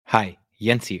Hi,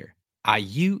 Jens here. Are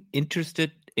you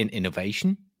interested in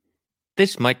innovation?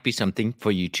 This might be something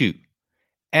for you too.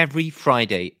 Every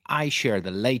Friday, I share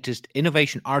the latest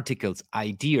innovation articles,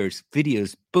 ideas,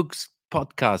 videos, books,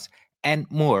 podcasts,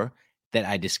 and more that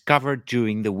I discovered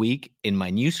during the week in my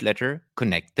newsletter,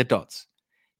 Connect the Dots.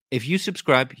 If you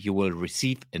subscribe, you will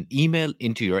receive an email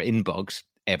into your inbox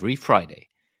every Friday.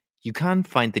 You can't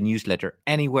find the newsletter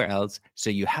anywhere else, so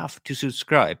you have to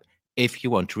subscribe if you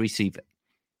want to receive it.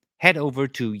 Head over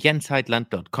to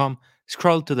jensheitland.com,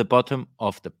 scroll to the bottom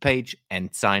of the page,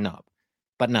 and sign up.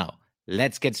 But now,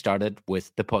 let's get started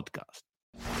with the podcast.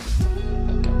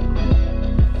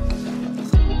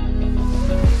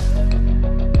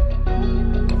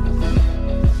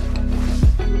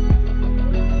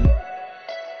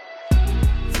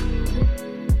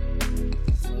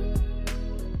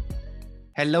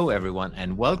 Hello, everyone,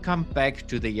 and welcome back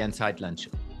to the Jens Heitland Show.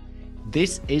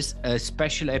 This is a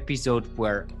special episode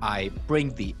where I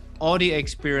bring the audio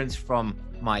experience from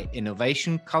my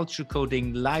innovation culture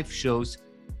coding live shows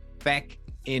back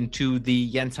into the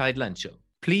Jens Heitland Show.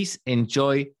 Please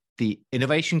enjoy the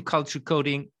innovation culture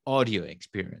coding audio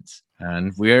experience.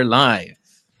 And we're live.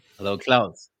 Hello,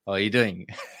 Klaus. How are you doing?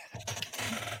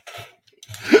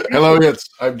 Hello, yes.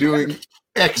 I'm doing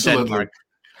excellently.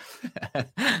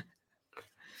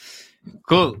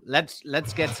 Cool. Let's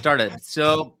get started.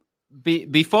 So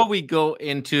before we go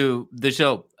into the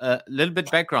show, a little bit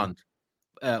background.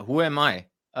 Who am I?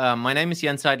 My name is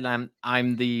Jens Heitland.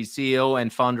 I'm the CEO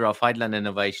and founder of Heitland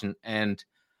Innovation and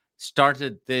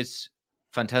started this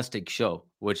fantastic show,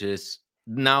 which is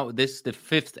now the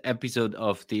fifth episode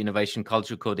of the Innovation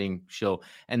Culture Coding Show.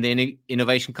 And the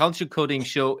Innovation Culture Coding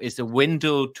Show is a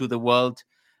window to the world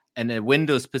and a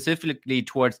window specifically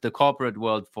towards the corporate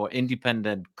world for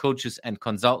independent coaches and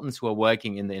consultants who are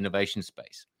working in the innovation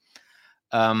space.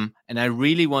 And I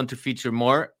really want to feature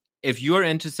more. If you're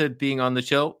interested in being on the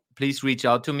show, please reach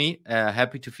out to me.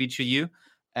 Happy to feature you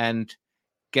and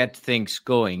get things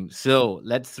going. So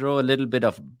let's throw a little bit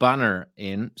of banner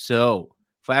in. So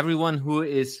for everyone who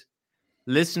is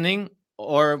listening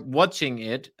or watching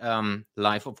it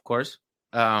live, of course,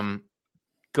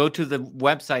 go to the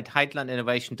website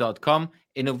heitlandinnovation.com,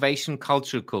 innovation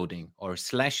culture coding or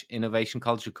 /innovation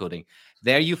culture coding.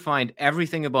 There you find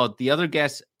everything about the other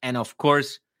guests and, of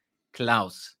course,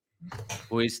 Klaus,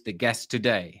 who is the guest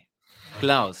today.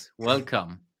 Klaus,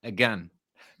 welcome again.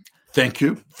 Thank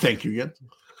you. Thank you, Jens.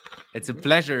 It's a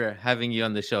pleasure having you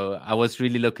on the show. I was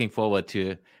really looking forward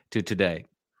to today.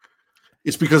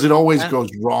 It's because it always goes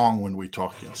wrong when we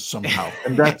talk, Jens, somehow.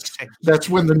 And that's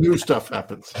when the new stuff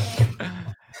happens.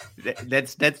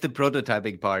 That's the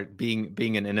prototyping part,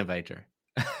 being an innovator.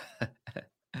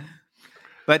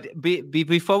 But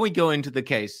before we go into the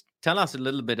case, tell us a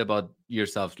little bit about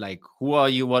yourself. Like, who are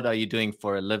you? What are you doing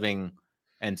for a living?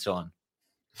 And so on.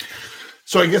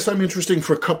 So I guess I'm interesting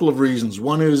for a couple of reasons.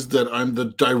 One is that I'm the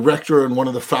director and one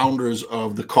of the founders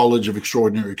of the College of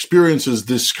Extraordinary Experiences,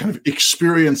 this kind of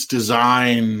experience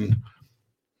design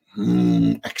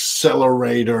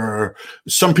accelerator.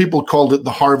 Some people called it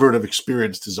the Harvard of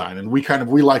experience design. And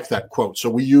we like that quote. So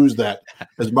we use that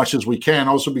as much as we can,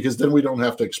 also because then we don't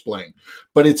have to explain.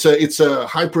 But it's a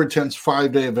hyper intense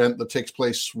 5-day event that takes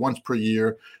place once per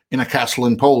year in a castle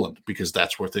in Poland, because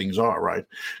that's where things are, right?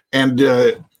 And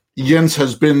Jens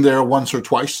has been there once or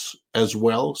twice as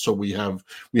well. So we have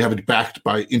it backed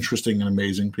by interesting and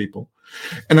amazing people.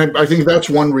 And I think that's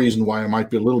one reason why it might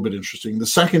be a little bit interesting. The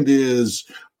second is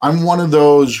I'm one of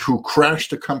those who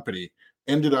crashed a company,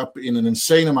 ended up in an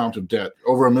insane amount of debt,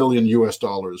 over $1 million,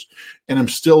 and I'm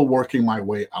still working my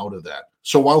way out of that.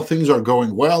 So while things are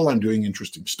going well, I'm doing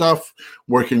interesting stuff,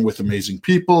 working with amazing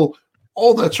people,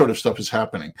 all that sort of stuff is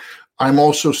happening. I'm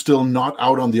also still not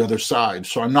out on the other side.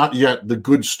 So I'm not yet the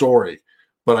good story,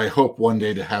 but I hope one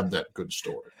day to have that good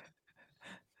story.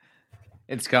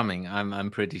 It's coming.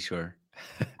 I'm pretty sure.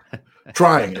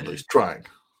 Trying, at least trying.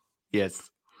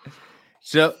 Yes.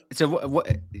 So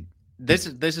this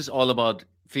is all about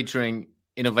featuring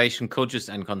innovation coaches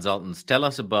and consultants. Tell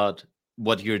us about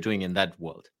what you're doing in that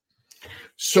world.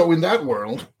 So in that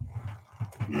world,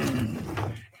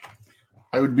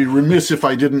 I would be remiss if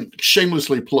I didn't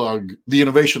shamelessly plug the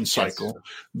innovation cycle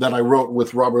that I wrote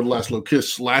with Robert Laszlo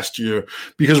Kiss last year,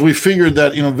 because we figured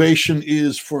that innovation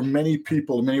is, for many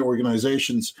people, many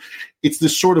organizations, it's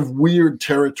this sort of weird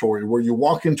territory where you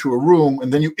walk into a room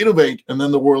and then you innovate and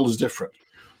then the world is different.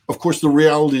 Of course, the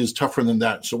reality is tougher than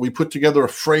that. So we put together a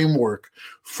framework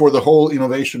for the whole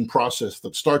innovation process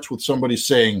that starts with somebody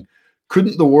saying,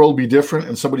 couldn't the world be different?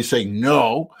 And somebody saying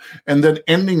no, and then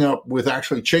ending up with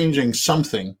actually changing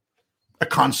something a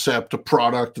concept, a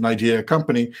product, an idea, a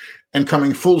company, and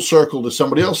coming full circle to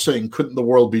somebody else saying, couldn't the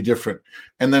world be different?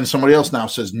 And then somebody else now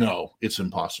says, no, it's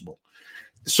impossible.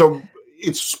 So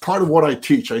it's part of what I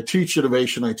teach. I teach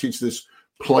innovation. I teach this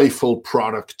playful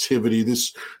productivity,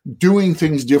 this doing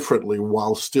things differently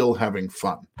while still having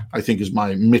fun, I think is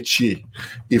my métier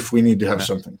if we need to have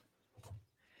something.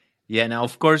 Yeah, now,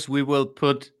 of course, we will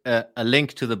put a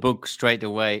link to the book straight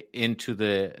away into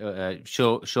the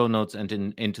show notes and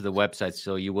into the website,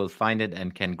 so you will find it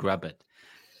and can grab it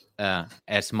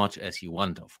as much as you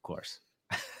want, of course.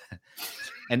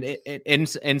 And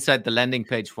inside the landing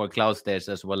page for Claus, there's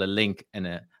as well a link and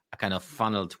a kind of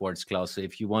funnel towards Claus. So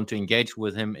if you want to engage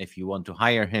with him, if you want to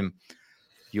hire him,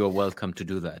 you're welcome to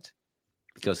do that.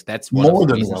 Because that's one of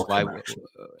the reasons why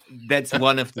that's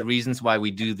one of the reasons why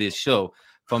we do this show.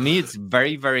 For me, it's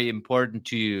very, very important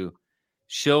to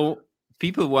show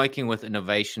people working with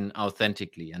innovation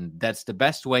authentically. And that's the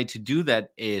best way to do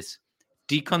that is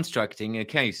deconstructing a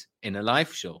case in a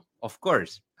live show, of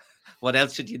course. What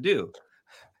else should you do?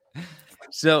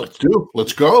 So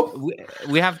let's go.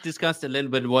 We have discussed a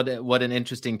little bit what an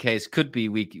interesting case could be.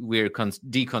 We're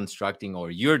deconstructing,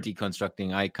 or you're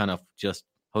deconstructing. I kind of just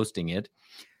hosting it.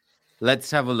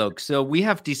 Let's have a look. So we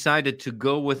have decided to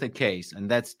go with a case, and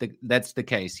that's the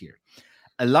case here.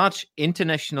 A large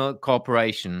international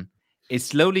corporation is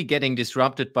slowly getting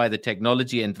disrupted by the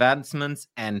technology advancements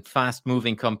and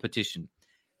fast-moving competition.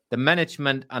 The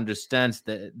management understands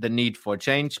the need for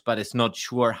change, but is not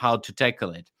sure how to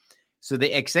tackle it. So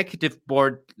the executive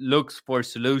board looks for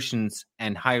solutions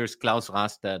and hires Claus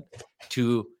Raasted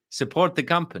to support the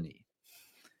company.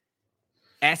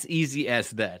 As easy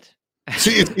as that.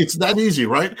 See, it's that easy,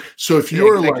 right? So if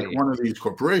you're like one of these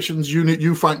corporations,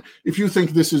 you find, if you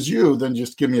think this is you, then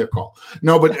just give me a call.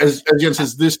 No, but as Jens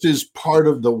says, this is part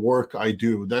of the work I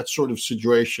do. That sort of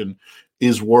situation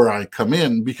is where I come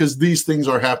in, because these things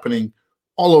are happening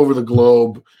all over the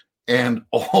globe and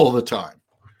all the time.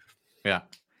 Yeah.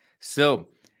 So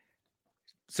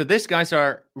these guys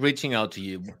are reaching out to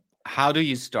you. How do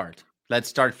you start? Let's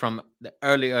start from the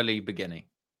early beginning.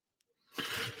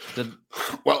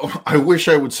 Well, I wish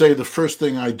I would say the first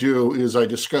thing I do is I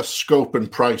discuss scope and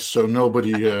price, so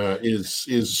nobody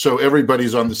so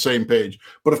everybody's on the same page.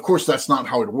 But of course, that's not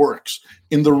how it works.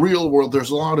 In the real world, there's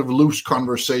a lot of loose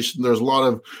conversation. There's a lot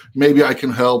of, maybe I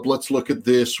can help. Let's look at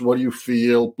this. What do you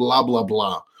feel? Blah, blah,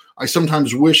 blah. I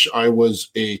sometimes wish I was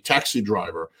a taxi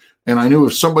driver, and I knew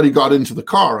if somebody got into the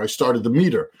car, I started the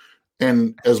meter.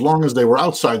 And as long as they were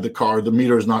outside the car, the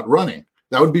meter is not running.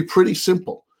 That would be pretty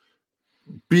simple.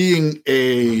 Being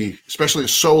especially a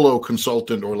solo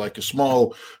consultant or like a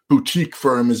small boutique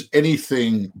firm is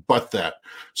anything but that.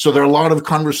 So there are a lot of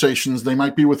conversations. They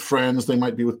might be with friends. They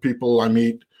might be with people I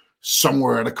meet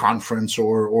somewhere at a conference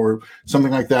or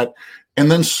something like that. And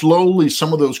then slowly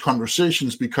some of those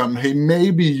conversations become, hey,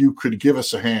 maybe you could give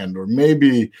us a hand, or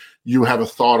maybe you have a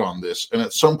thought on this. And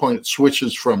at some point it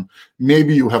switches from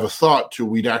maybe you have a thought to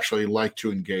we'd actually like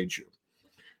to engage you.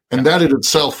 And that in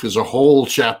itself is a whole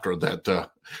chapter that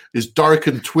is dark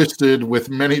and twisted with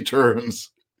many turns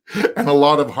and a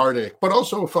lot of heartache, but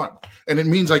also fun. And it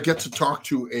means I get to talk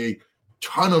to a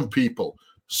ton of people,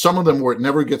 some of them where it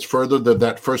never gets further than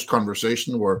that first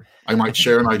conversation where I might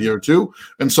share an idea or two,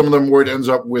 and some of them where it ends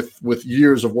up with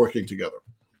years of working together.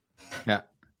 Yeah.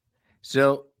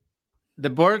 So the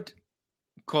board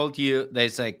called you. They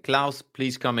say, Claus,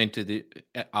 please come into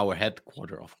our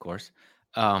headquarters, of course.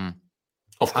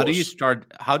 How do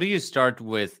you start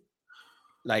with,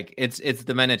 like, it's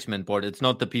the management board. It's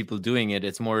not the people doing it.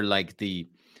 It's more like the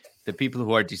people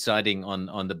who are deciding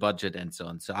on the budget and so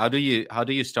on. So how do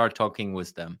you start talking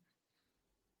with them?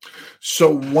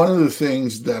 So one of the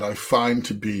things that I find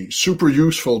to be super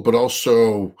useful, but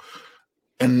also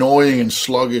annoying and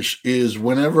sluggish, is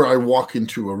whenever I walk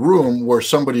into a room where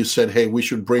somebody said, hey, we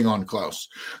should bring on Claus,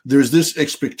 there's this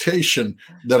expectation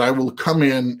that I will come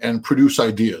in and produce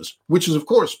ideas, which is, of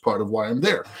course, part of why I'm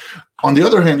there. On the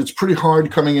other hand, it's pretty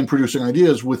hard coming in producing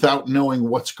ideas without knowing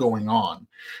what's going on.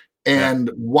 And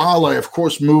while I, of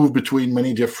course, move between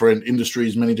many different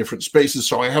industries, many different spaces,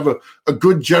 so I have a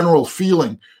good general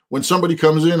feeling when somebody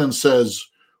comes in and says,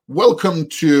 welcome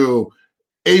to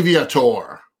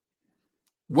Aviator,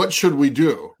 what should we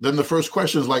do? Then the first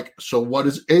question is like, so what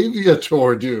does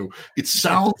Aviator do? It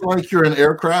sounds like you're an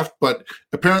aircraft, but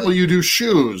apparently you do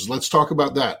shoes. Let's talk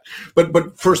about that.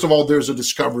 But first of all, there's a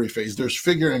discovery phase. There's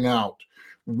figuring out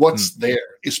what's there,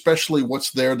 especially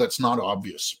what's there that's not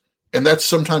obvious. And that's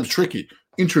sometimes tricky.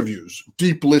 interviews,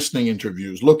 deep listening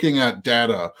interviews, looking at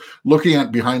data, looking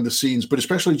at behind the scenes, but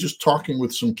especially just talking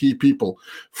with some key people,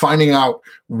 finding out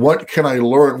what can I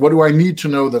learn? What do I need to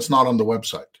know that's not on the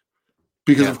website?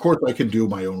 Because of course I can do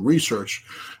my own research,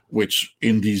 which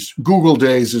in these Google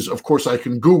days is, of course, I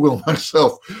can Google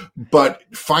myself, but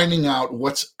finding out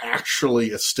what's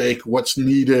actually at stake, what's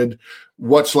needed,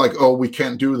 what's like, oh, we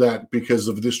can't do that because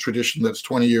of this tradition that's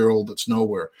 20-year-old that's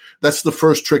nowhere. That's the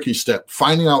first tricky step,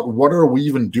 finding out what are we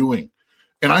even doing.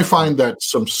 And I find that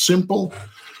some simple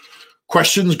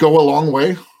questions go a long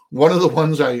way. One of the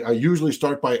ones I usually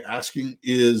start by asking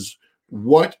is,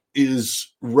 what is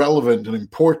relevant and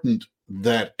important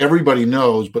that everybody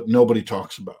knows but nobody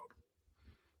talks about?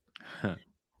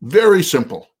 Very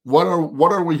simple. What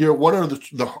are we here? What are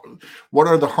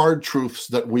the hard truths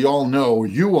that we all know, or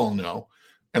you all know,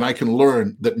 and I can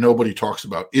learn that nobody talks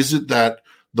about? Is it that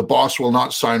the boss will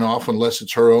not sign off unless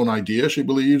it's her own idea, she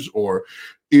believes, or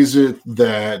is it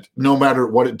that no matter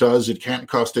what it does, it can't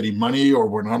cost any money, or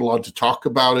we're not allowed to talk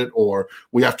about it, or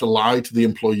we have to lie to the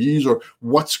employees, or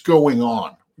what's going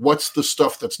on? What's the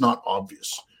stuff that's not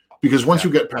obvious? Because once you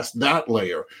get past that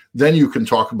layer, then you can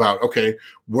talk about, okay,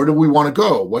 where do we want to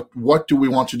go? What do we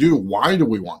want to do? Why do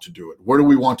we want to do it? Where do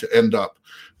we want to end up?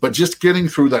 But just getting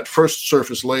through that first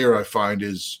surface layer, I find,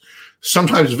 is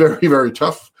sometimes very, very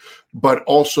tough, but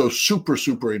also super,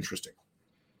 super interesting.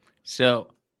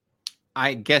 So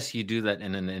I guess you do that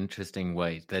in an interesting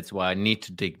way. That's why I need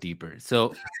to dig deeper.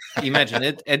 So imagine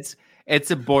it's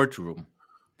a boardroom.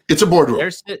 It's a boardroom.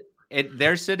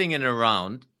 They're sitting in a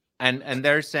round. And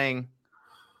they're saying,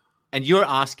 and you're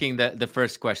asking the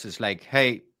first questions like,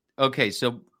 hey, okay,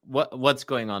 so what's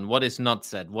going on? What is not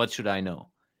said? What should I know?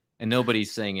 And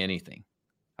nobody's saying anything.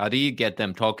 How do you get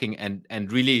them talking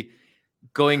and really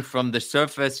going from the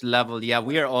surface level? Yeah,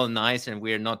 we are all nice and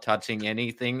we are not touching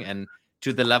anything, and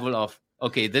to the level of,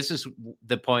 okay, this is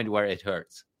the point where it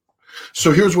hurts.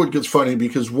 So here's what gets funny,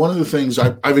 because one of the things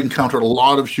I've encountered a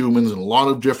lot of humans and a lot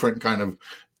of different kind of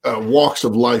walks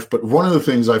of life, but one of the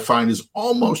things I find is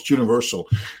almost universal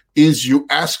is you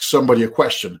ask somebody a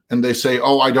question and they say,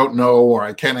 oh, I don't know, or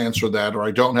I can't answer that, or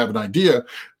I don't have an idea.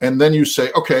 And then you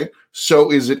say, okay,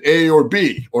 so is it A or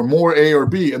B, or more A or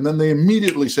B? And then they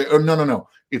immediately say, oh, no,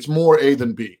 it's more A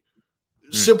than B.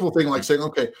 Simple thing like saying,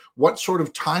 okay, what sort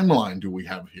of timeline do we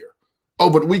have here? Oh,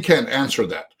 but we can't answer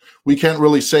that. We can't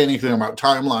really say anything about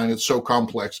timeline. It's so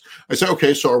complex. I say,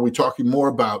 okay, so are we talking more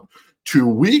about 2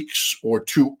 weeks or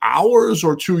 2 hours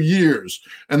or 2 years?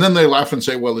 And then they laugh and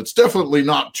say, well, it's definitely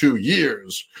not 2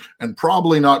 years and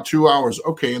probably not 2 hours.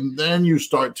 Okay. And then you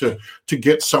start to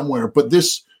get somewhere. But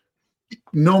this,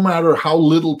 no matter how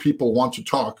little people want to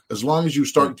talk, as long as you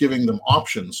start giving them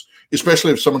options,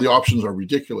 especially if some of the options are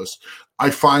ridiculous, I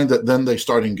find that then they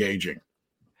start engaging.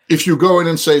 If you go in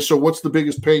and say, so what's the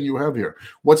biggest pain you have here?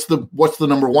 What's the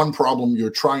number one problem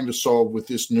you're trying to solve with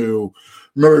this new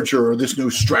merger, or this new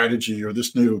strategy, or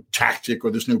this new tactic,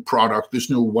 or this new product, this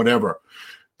new whatever?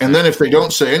 And then if they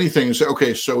don't say anything, you say,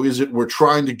 okay, so is it we're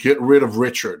trying to get rid of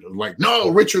Richard? Like, no,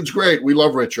 Richard's great. We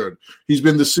love Richard. He's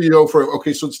been the CEO for,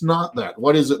 okay, so it's not that.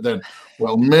 What is it then?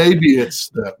 Well, maybe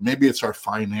it's our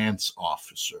finance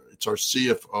officer. It's our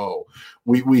CFO.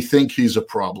 We think he's a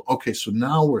problem. Okay, so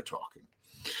now we're talking.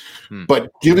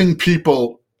 But giving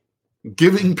people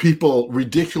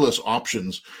ridiculous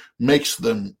options makes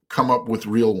them come up with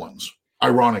real ones.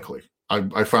 Ironically,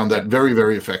 I found that very,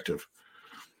 very effective.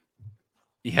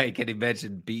 Yeah, I can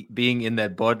imagine being in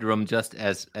that boardroom just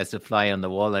as a fly on the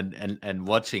wall and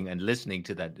watching and listening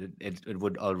to that. It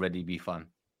would already be fun.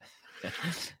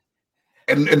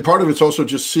 And part of it's also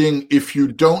just seeing if you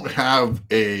don't have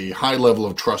a high level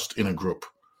of trust in a group.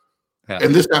 Yeah.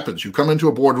 And this happens. You come into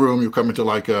a boardroom, you come into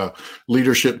like a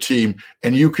leadership team,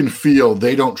 and you can feel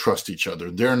they don't trust each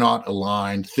other. They're not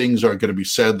aligned. Things are going to be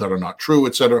said that are not true,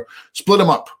 etc. Split them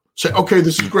up. Say, okay,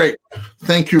 this is great.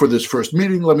 Thank you for this first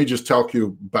meeting. Let me just tell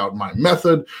you about my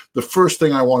method. The first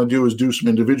thing I want to do is do some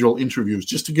individual interviews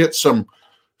just to get some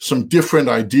different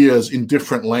ideas in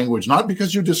different language, not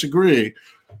because you disagree.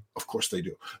 Of course they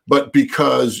do, but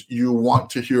because you want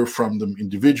to hear from them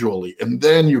individually. And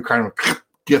then you kind of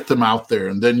get them out there,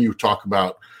 and then you talk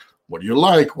about what do you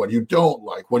like, what you don't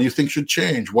like, what do you think should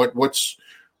change, what's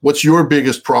your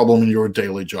biggest problem in your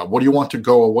daily job, what do you want to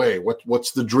go away,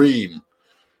 what's the dream.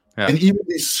 Yeah. And even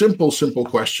these simple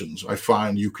questions, I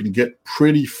find you can get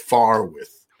pretty far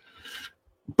with,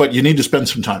 but you need to spend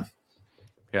some time.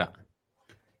 Yeah.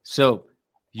 So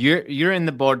you're in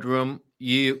the boardroom,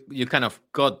 you kind of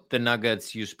got the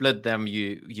nuggets, you split them,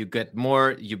 you get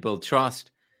more, you build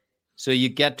trust. So you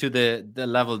get to the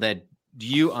level that do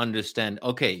you understand,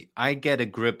 okay, I get a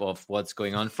grip of what's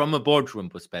going on from a boardroom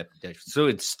perspective. So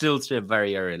it's still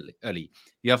very early.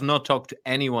 You have not talked to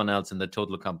anyone else in the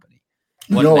total company.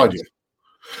 What No next? idea.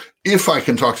 If I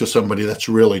can talk to somebody, that's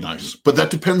really nice. But that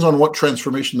depends on what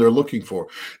transformation they're looking for.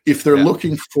 If they're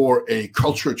looking for a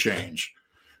culture change,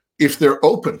 if they're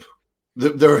open,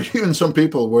 there are even some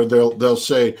people where they'll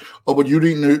say, "Oh, but you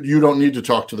don't need to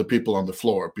talk to the people on the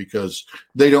floor because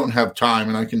they don't have time,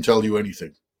 and I can tell you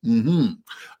anything."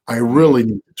 I really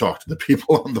need to talk to the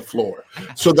people on the floor.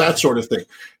 So that sort of thing,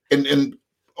 and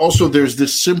also there's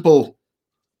this simple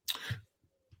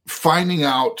finding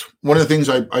out. One of the things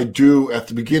I do at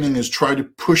the beginning is try to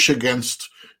push against,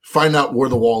 find out where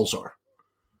the walls are.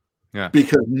 Yeah.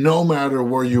 Because no matter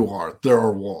where you are, there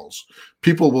are walls.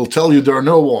 People will tell you there are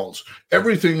no walls.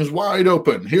 Everything is wide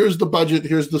open. Here's the budget.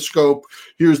 Here's the scope.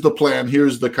 Here's the plan.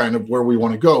 Here's the kind of where we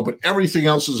want to go. But everything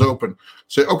else is open.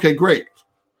 Say, okay, great.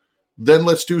 Then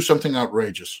let's do something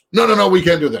outrageous. No, we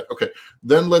can't do that. Okay.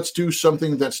 Then let's do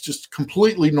something that's just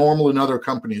completely normal in other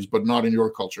companies, but not in your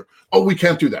culture. Oh, we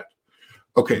can't do that.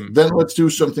 Okay. Then let's do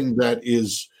something that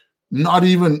is not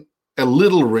even a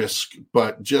little risk,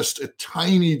 but just a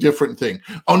tiny different thing.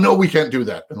 Oh, no, we can't do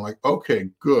that. And like, okay,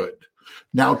 good.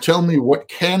 Now tell me, what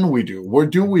can we do? Where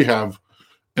do we have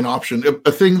an option?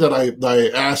 A thing that I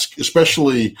ask,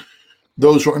 especially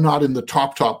those who are not in the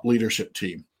top leadership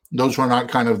team, those who are not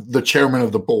kind of the chairman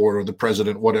of the board or the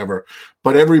president, whatever,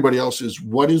 but everybody else is,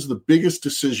 what is the biggest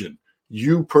decision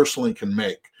you personally can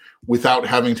make without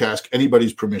having to ask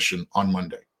anybody's permission on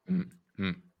Monday?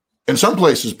 Mm-hmm. In some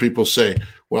places, people say,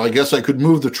 well, I guess I could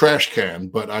move the trash can,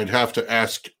 but I'd have to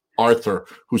ask Arthur,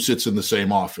 who sits in the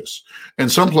same office.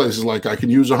 And some places, like, I can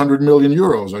use 100 million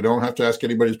euros. I don't have to ask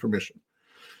anybody's permission.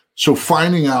 So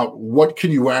finding out what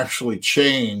can you actually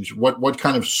change, what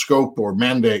kind of scope or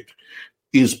mandate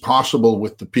is possible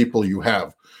with the people you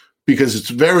have. Because it's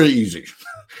very easy.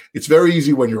 It's very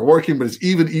easy when you're working, but it's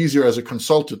even easier as a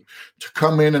consultant to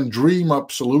come in and dream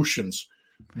up solutions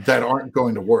that aren't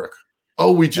going to work.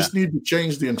 Oh, we just need to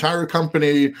change the entire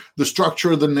company, the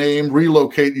structure of the name,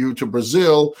 relocate you to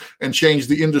Brazil, and change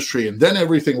the industry, and then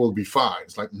everything will be fine.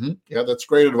 It's like, yeah, that's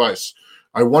great advice.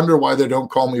 I wonder why they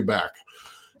don't call me back.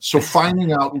 So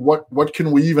finding out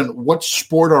what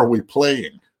sport are we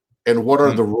playing, and what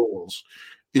are the rules,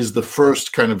 is the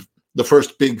first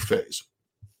big phase.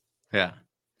 Yeah.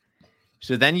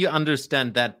 So then you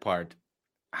understand that part.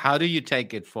 How do you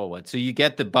take it forward? So you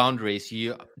get the boundaries,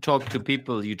 you talk to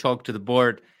people, you talk to the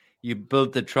board, you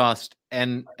build the trust,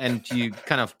 and you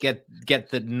kind of get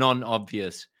the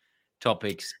non-obvious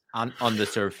topics on the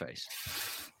surface.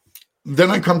 Then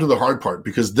I come to the hard part,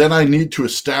 because then I need to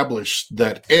establish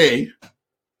that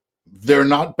they're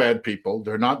not bad people,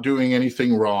 they're not doing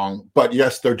anything wrong, but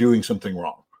yes, they're doing something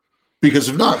wrong. Because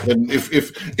if not, then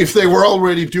if they were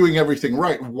already doing everything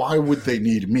right, why would they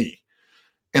need me?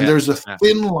 And there's a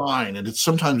thin line, and it's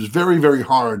sometimes very, very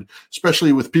hard,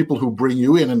 especially with people who bring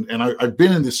you in. And I've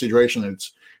been in this situation.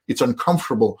 It's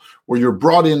uncomfortable, where you're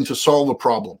brought in to solve a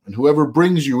problem, and whoever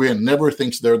brings you in never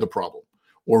thinks they're the problem,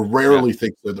 or rarely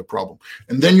thinks they're the problem.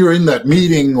 And then you're in that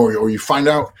meeting, or you find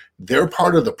out they're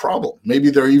part of the problem. Maybe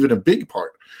they're even a big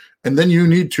part. And then I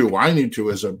need to,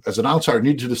 as an outsider,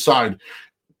 need to decide,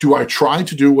 do I try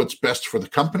to do what's best for the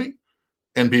company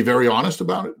and be very honest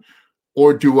about it?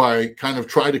 Or do I kind of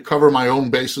try to cover my own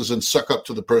bases and suck up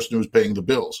to the person who's paying the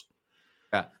bills?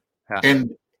 Yeah.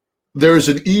 And there is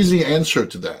an easy answer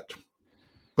to that,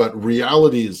 but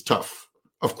reality is tough.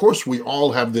 Of course, we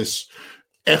all have this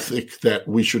ethic that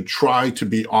we should try to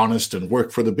be honest and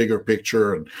work for the bigger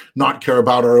picture and not care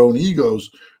about our own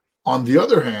egos. On the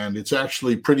other hand, it's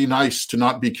actually pretty nice to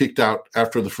not be kicked out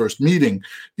after the first meeting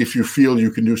if you feel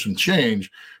you can do some change.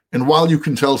 And while you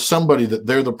can tell somebody that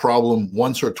they're the problem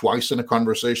once or twice in a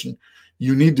conversation,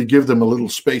 you need to give them a little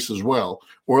space as well,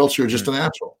 or else you're just an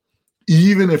asshole.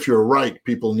 Even if you're right,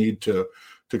 people need to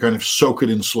kind of soak it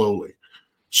in slowly.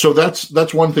 So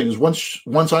that's one thing, is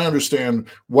once I understand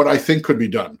what I think could be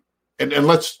done, and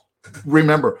let's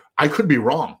remember, I could be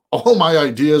wrong. All my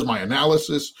ideas, my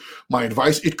analysis, my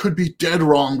advice, it could be dead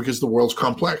wrong because the world's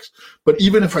complex. But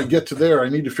even if I get to there, I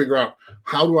need to figure out,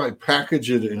 how do I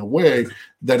package it in a way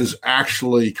that is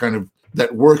actually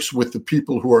that works with the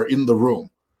people who are in the room.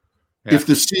 Yeah. If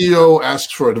the CEO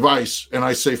asks for advice and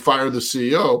I say, fire the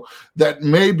CEO, that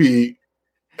may be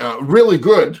really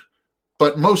good,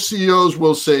 but most CEOs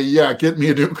will say, yeah, get me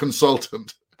a new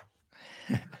consultant.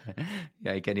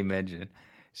 Yeah, I can imagine.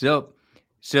 So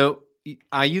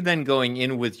are you then going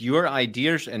in with your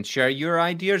ideas and share your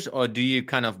ideas, or do you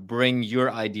kind of bring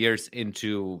your ideas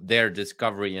into their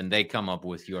discovery and they come up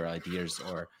with your ideas?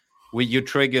 Or Will you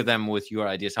trigger them with your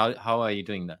ideas? How are you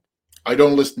doing that? I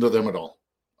don't listen to them at all.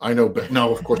 I know, but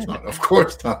no, of course not. Of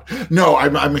course not. No,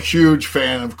 I'm a huge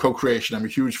fan of co-creation. I'm a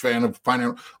huge fan of finding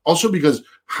out. Also, because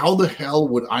how the hell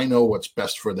would I know what's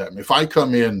best for them? If I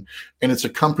come in and it's a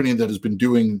company that has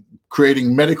been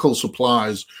creating medical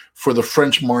supplies for the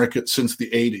French market since the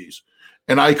 80s,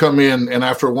 and I come in and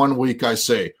after 1 week I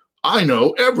say, I know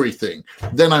everything,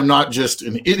 then I'm not just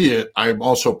an idiot, I'm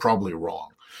also probably wrong.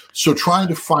 So trying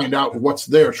to find out what's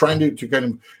there, trying to kind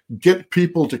of get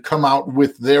people to come out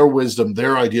with their wisdom,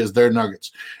 their ideas, their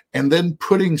nuggets, and then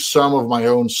putting some of my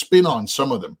own spin on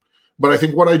some of them. But I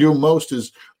think what I do most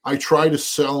is I try to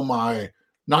sell my,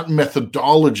 not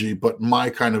methodology, but my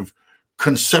kind of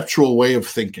conceptual way of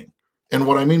thinking. And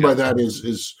what I mean by that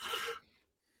is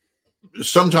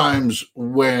sometimes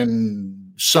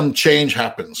when some change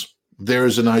happens,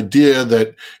 there's an idea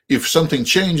that if something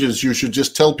changes, you should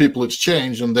just tell people it's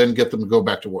changed and then get them to go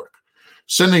back to work.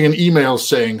 Sending an email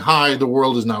saying, hi, the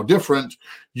world is now different.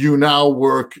 You now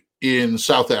work in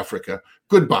South Africa.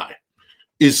 Goodbye.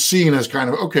 Is seen as kind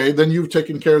of, okay, then you've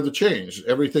taken care of the change.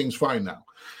 Everything's fine now.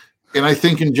 And I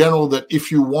think in general that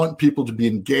if you want people to be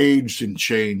engaged in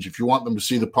change, if you want them to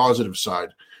see the positive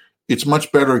side, it's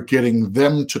much better getting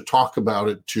them to talk about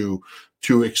it, to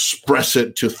express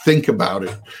it, to think about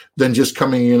it, than just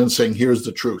coming in and saying, here's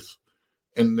the truth.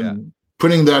 And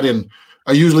putting that in,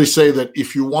 I usually say that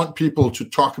if you want people to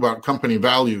talk about company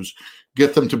values,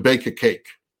 get them to bake a cake.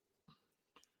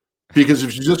 Because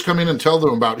if you just come in and tell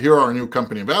them about, here are our new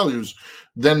company values,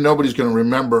 then nobody's going to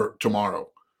remember tomorrow.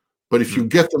 But if you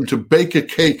get them to bake a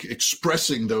cake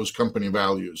expressing those company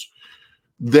values,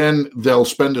 then they'll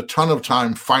spend a ton of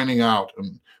time finding out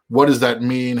what does that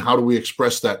mean? How do we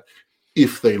express that?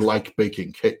 If they like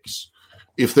baking cakes.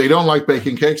 If they don't like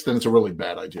baking cakes, then it's a really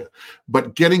bad idea.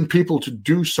 But getting people to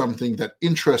do something that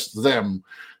interests them,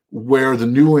 where the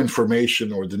new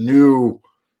information or the new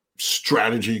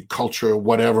strategy, culture,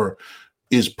 whatever,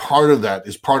 is part of that,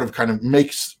 is part of kind of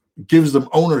gives them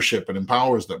ownership and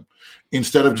empowers them,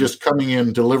 instead of just coming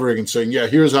in, delivering and saying, yeah,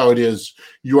 here's how it is.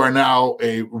 You are now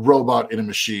a robot in a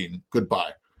machine.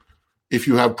 Goodbye. If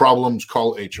you have problems,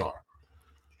 call HR.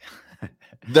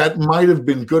 That might have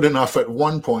been good enough at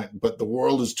one point, but the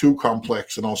world is too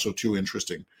complex and also too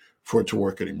interesting for it to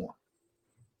work anymore.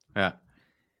 Yeah.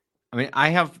 I mean, I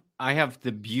have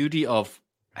the beauty of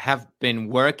have been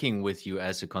working with you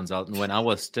as a consultant when I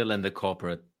was still in the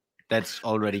corporate. That's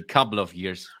already a couple of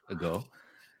years ago.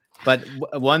 But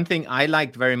one thing I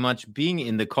liked very much being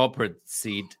in the corporate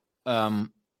seat,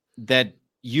 that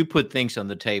you put things on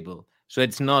the table. So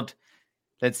it's not,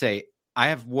 let's say, I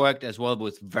have worked as well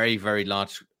with very, very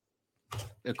large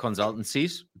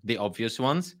consultancies, the obvious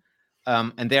ones,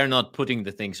 and they're not putting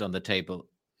the things on the table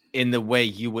in the way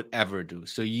you would ever do.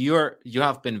 So you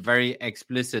have been very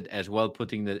explicit as well,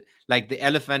 putting the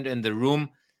elephant in the room.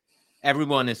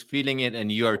 Everyone is feeling it,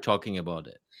 and you are talking about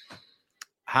it.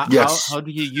 How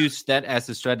do you use that as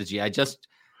a strategy? I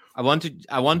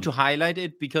want to highlight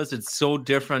it because it's so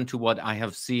different to what I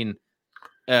have seen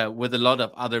with a lot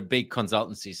of other big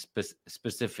consultancies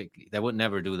specifically. They would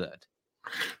never do that.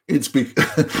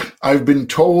 I've been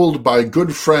told by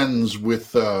good friends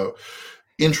with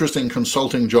interesting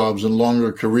consulting jobs and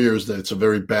longer careers that it's a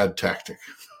very bad tactic.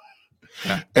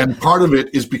 Yeah. And part of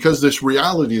it is because this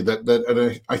reality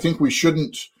that I think we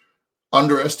shouldn't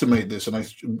underestimate this. And I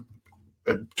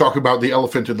talk about the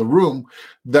elephant in the room,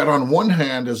 that on one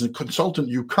hand, as a consultant,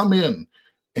 you come in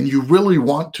and you really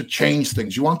want to change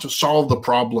things. You want to solve the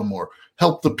problem or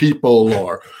help the people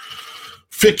or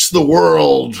fix the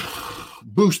world,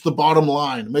 boost the bottom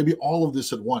line, maybe all of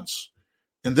this at once.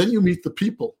 And then you meet the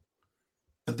people.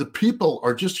 And the people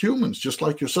are just humans, just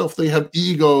like yourself. They have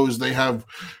egos, they have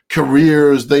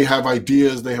careers, they have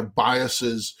ideas, they have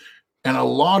biases. And a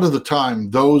lot of the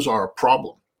time, those are a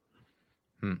problem.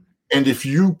 And if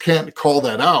you can't call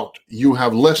that out, you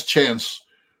have less chance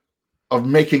of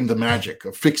making the magic,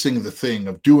 of fixing the thing,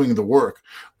 of doing the work.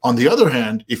 On the other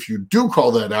hand, if you do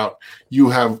call that out, you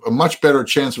have a much better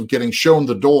chance of getting shown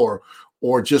the door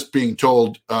or just being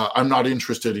told, I'm not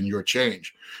interested in your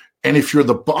change. And if you're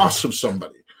the boss of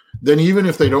somebody, then even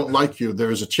if they don't like you,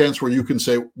 there's a chance where you can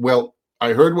say, well,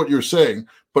 I heard what you're saying,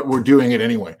 but we're doing it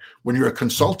anyway. When you're a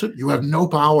consultant, you have no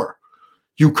power.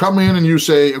 You come in and you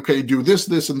say, okay, do this,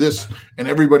 this, and this, and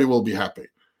everybody will be happy.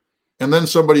 And then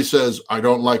somebody says, I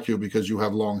don't like you because you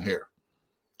have long hair.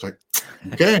 It's like,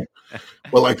 okay,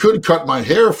 well, I could cut my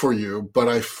hair for you, but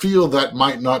I feel that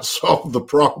might not solve the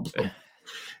problem.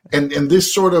 And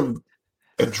this sort of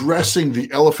addressing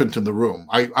the elephant in the room,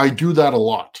 I do that a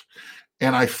lot.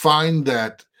 And I find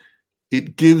that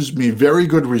it gives me very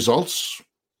good results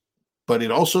but it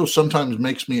also sometimes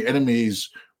makes me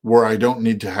enemies where I don't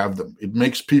need to have them. It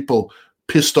makes people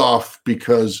pissed off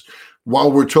because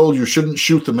while we're told you shouldn't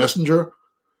shoot the messenger,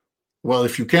 well,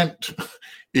 if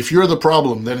you're the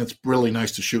problem, then it's really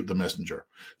nice to shoot the messenger.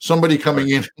 Somebody coming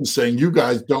in and saying, you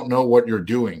guys don't know what you're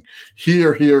doing.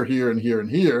 Here, here, here, and here,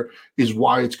 and here is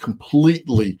why it's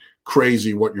completely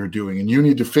crazy what you're doing. And you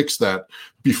need to fix that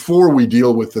before we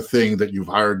deal with the thing that you've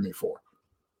hired me for.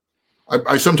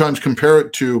 I sometimes compare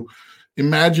it to,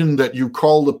 imagine that you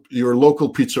call your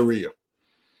local pizzeria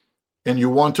and you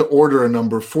want to order a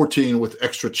number 14 with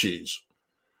extra cheese.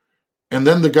 And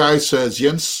then the guy says,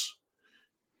 Jens,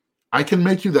 I can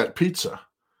make you that pizza,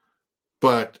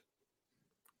 but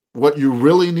what you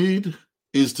really need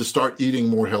is to start eating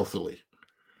more healthily.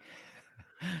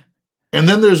 And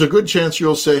then there's a good chance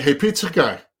you'll say, hey, pizza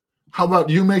guy, how about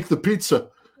you make the pizza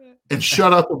and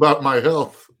shut up about my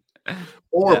health?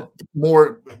 Or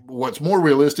what's more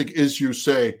realistic is you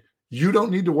say, you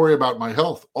don't need to worry about my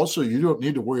health. Also, you don't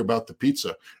need to worry about the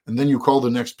pizza. And then you call the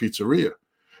next pizzeria.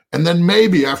 And then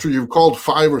maybe after you've called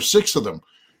 5 or 6 of them,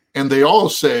 and they all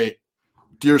say,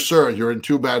 dear sir, you're in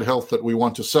too bad health that we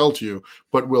want to sell to you,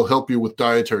 but we'll help you with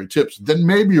dietary tips. Then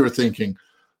maybe you're thinking,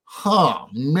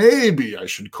 maybe I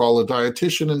should call a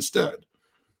dietitian instead.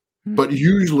 But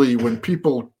usually when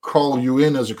people call you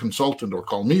in as a consultant or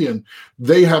call me in,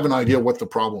 they have an idea what the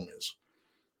problem is.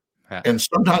 Yeah. And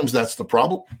sometimes that's the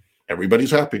problem.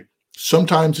 Everybody's happy.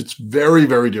 Sometimes it's very,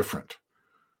 very different.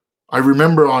 I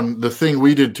remember on the thing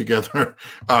we did together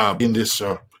in this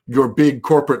your big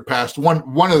corporate past,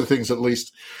 one of the things at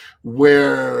least,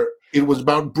 where it was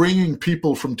about bringing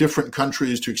people from different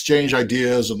countries to exchange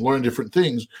ideas and learn different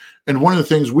things. And one of the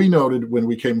things we noted when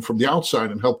we came from the outside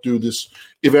and helped do this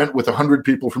event with 100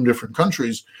 people from different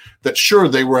countries, that sure,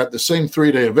 they were at the same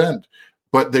 3-day event,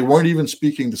 but they weren't even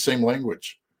speaking the same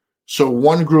language. So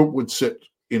one group would sit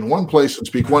in one place and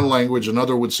speak one language,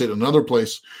 another would sit in another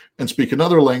place and speak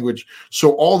another language.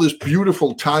 So all this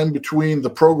beautiful time between the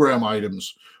program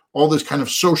items, all this kind of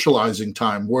socializing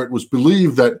time where it was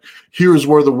believed that here's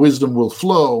where the wisdom will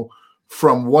flow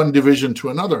from one division to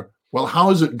another. Well, how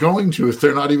is it going to if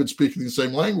they're not even speaking the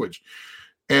same language?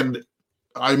 And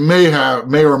I may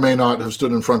or may not have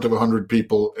stood in front of 100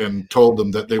 people and told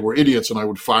them that they were idiots and I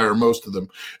would fire most of them.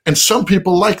 And some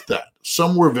people liked that.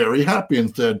 Some were very happy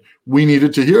and said, we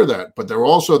needed to hear that. But there were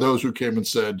also those who came and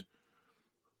said,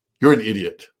 you're an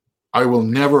idiot. I will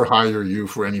never hire you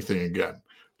for anything again.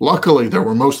 Luckily, there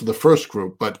were most of the first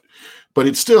group, but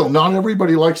it's still, not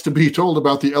everybody likes to be told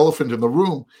about the elephant in the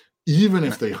room, even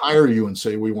if they hire you and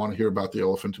say, we want to hear about the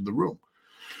elephant in the room,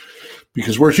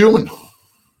 because we're human.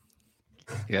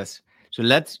 Yes. So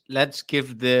let's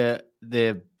give the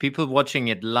people watching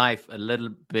it live a little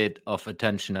bit of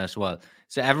attention as well.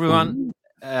 So everyone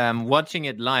watching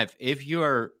it live, if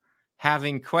you're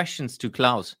having questions to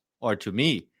Claus or to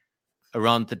me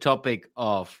around the topic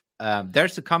of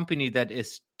there's a company that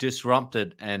is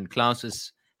disrupted and Claus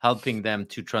is helping them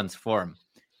to transform.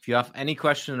 If you have any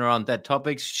question around that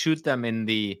topic, shoot them in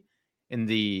the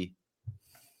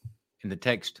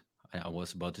text. I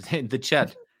was about to say in the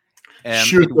chat.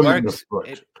 Shoot it them works. in the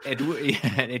foot.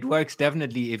 It works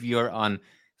definitely if you're on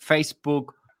Facebook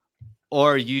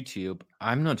or YouTube.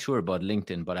 I'm not sure about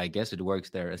LinkedIn, but I guess it works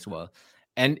there as well.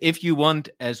 And if you want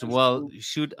as well,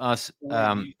 shoot us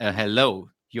a hello.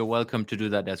 You're welcome to do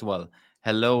that as well.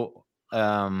 Hello,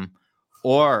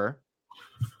 or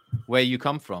where you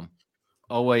come from.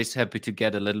 Always happy to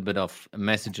get a little bit of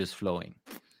messages flowing.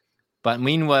 But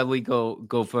meanwhile, we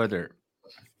go further.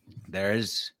 There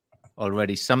is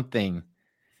already something.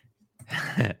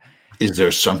 Is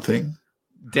there something?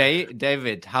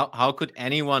 David, how could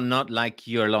anyone not like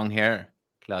your long hair,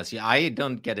 Claus? Yeah, I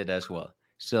don't get it as well.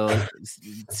 So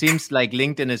it seems like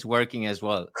LinkedIn is working as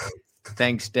well.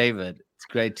 Thanks, David. It's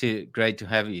great to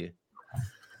have you.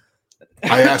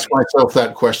 I ask myself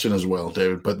that question as well,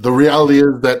 David. But the reality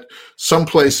is that some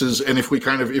places, and if we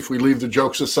leave the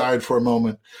jokes aside for a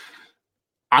moment,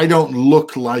 I don't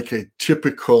look like a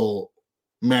typical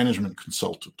management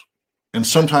consultant. And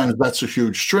sometimes that's a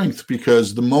huge strength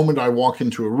because the moment I walk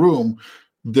into a room,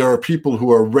 there are people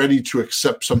who are ready to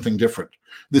accept something different.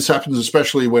 This happens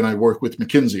especially when I work with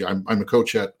McKinsey. I'm a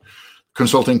coach at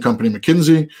consulting company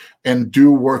McKinsey and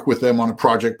do work with them on a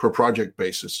project per project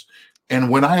basis. And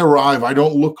when I arrive, I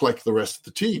don't look like the rest of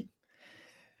the team.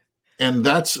 And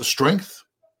that's a strength,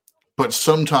 but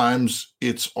sometimes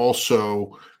it's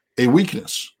also a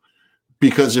weakness.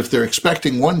 Because if they're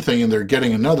expecting one thing and they're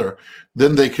getting another,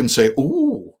 then they can say,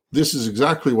 ooh, this is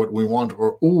exactly what we want,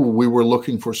 or, ooh, we were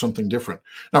looking for something different.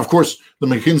 Now, of course, the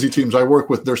McKinsey teams I work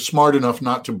with, they're smart enough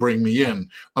not to bring me in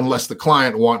unless the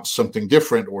client wants something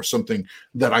different or something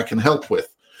that I can help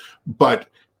with. But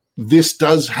this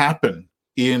does happen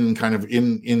in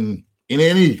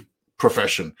any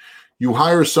profession. You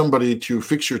hire somebody to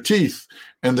fix your teeth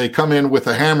and they come in with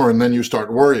a hammer, and then you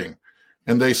start worrying.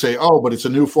 And they say, oh, but it's a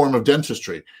new form of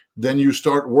dentistry. Then you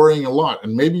start worrying a lot.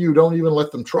 And maybe you don't even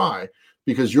let them try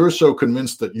because you're so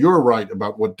convinced that you're right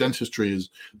about what dentistry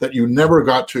is that you never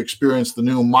got to experience the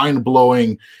new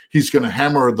mind-blowing, he's going to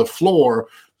hammer the floor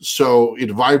so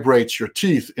it vibrates your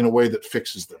teeth in a way that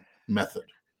fixes them method.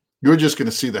 You're just going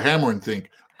to see the hammer and think,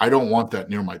 I don't want that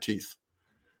near my teeth.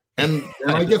 And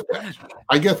I get that.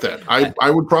 I get that.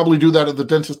 I would probably do that at the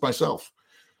dentist myself.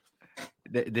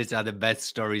 These are the best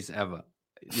stories ever.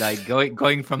 Like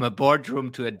going from a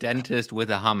boardroom to a dentist with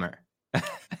a hammer.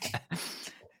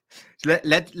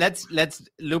 Let's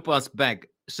loop us back.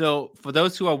 So for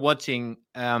those who are watching,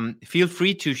 feel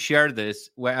free to share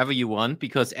this wherever you want,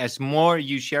 because as more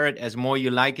you share it, as more you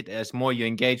like it, as more you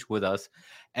engage with us,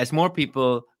 as more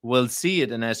people will see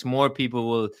it, and as more people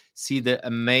will see the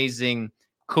amazing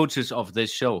coaches of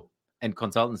this show and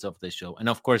consultants of this show, and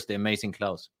of course the amazing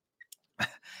Claus.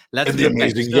 Let's the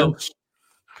amazing Jens.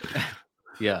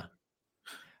 Yeah.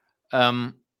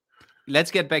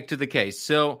 Let's get back to the case.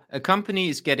 So a company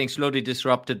is getting slowly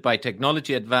disrupted by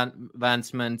technology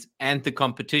advancements and the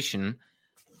competition,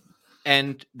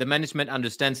 and the management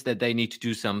understands that they need to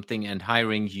do something and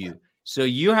hiring you. So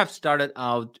you have started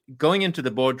out going into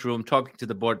the boardroom, talking to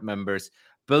the board members,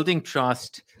 building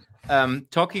trust,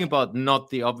 talking about not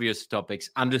the obvious topics,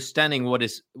 understanding what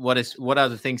are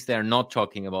the things they're not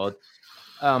talking about.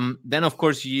 Then, of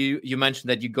course, you mentioned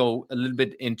that you go a little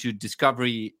bit into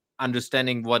discovery,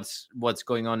 understanding what's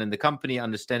going on in the company,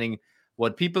 understanding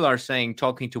what people are saying,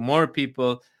 talking to more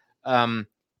people,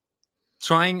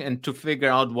 trying and to figure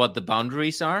out what the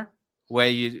boundaries are, where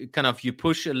you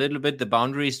push a little bit the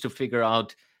boundaries to figure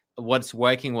out what's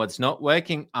working, what's not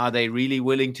working. Are they really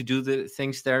willing to do the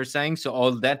things they're saying? So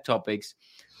all that topics.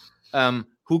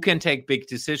 Who can take big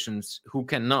decisions? Who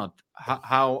cannot?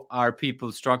 How are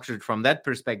people structured from that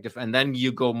perspective? And then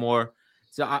you go more.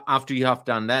 So after you have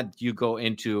done that, you go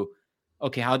into,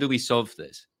 okay, how do we solve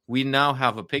this? We now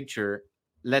have a picture.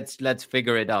 Let's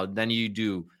figure it out. Then you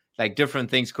do like different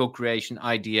things, co-creation,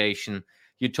 ideation.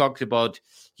 You talked about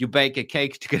you bake a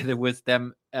cake together with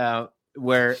them,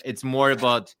 where it's more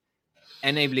about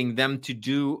enabling them to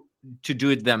do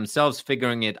it themselves,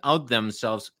 figuring it out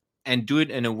themselves, and do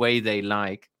it in a way they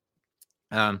like.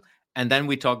 And then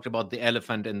we talked about the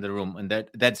elephant in the room, and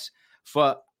that's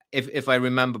for if I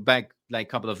remember back like a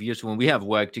couple of years when we have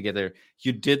worked together,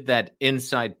 you did that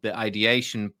inside the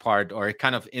ideation part or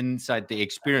kind of inside the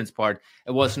experience part.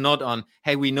 It was not on,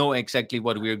 hey, we know exactly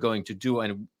what we're going to do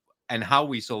and how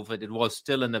we solve it. It was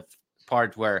still in the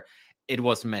part where it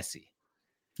was messy.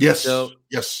 Yes. So,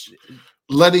 yes.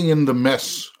 Letting in the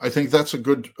mess. I think that's a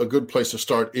good place to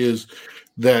start, is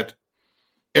that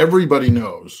everybody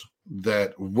knows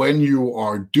that when you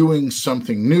are doing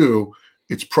something new,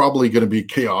 it's probably going to be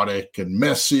chaotic and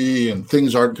messy and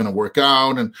things aren't going to work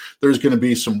out. And there's going to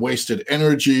be some wasted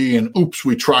energy and oops,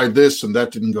 we tried this and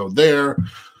that didn't go there.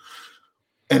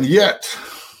 And yet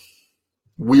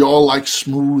we all like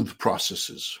smooth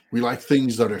processes. We like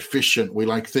things that are efficient. We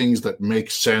like things that make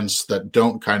sense, that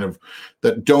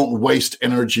don't waste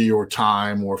energy or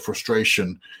time or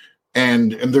frustration.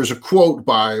 And there's a quote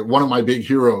by one of my big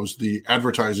heroes, the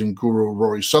advertising guru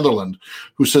Rory Sutherland,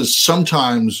 who says,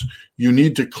 sometimes you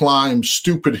need to climb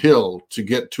stupid hill to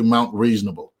get to Mount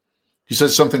Reasonable. He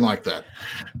says something like that.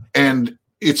 And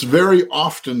it's very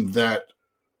often that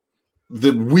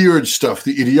the weird stuff,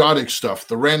 the idiotic stuff,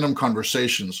 the random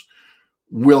conversations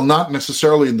will not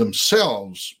necessarily in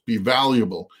themselves be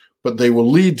valuable, but they will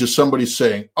lead to somebody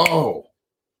saying, oh,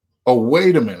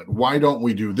 wait a minute, why don't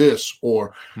we do this?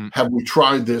 Or have we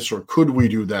tried this? Or could we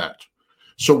do that?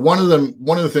 So one of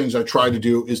the things I try to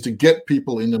do is to get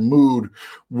people in a mood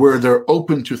where they're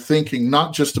open to thinking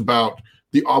not just about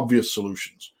the obvious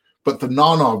solutions, but the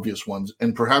non-obvious ones,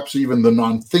 and perhaps even the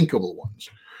non-thinkable ones.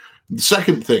 The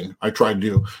second thing I try to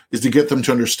do is to get them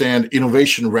to understand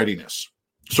innovation readiness.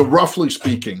 So roughly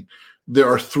speaking,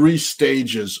 there are 3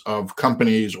 stages of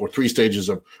companies, or 3 stages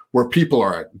of where people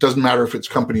are at. It doesn't matter if it's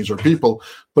companies or people,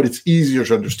 but it's easier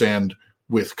to understand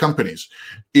with companies.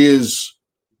 Is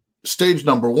stage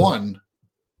number 1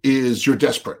 is you're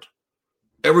desperate.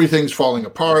 Everything's falling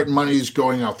apart. Money's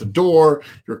going out the door.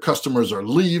 Your customers are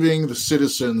leaving. The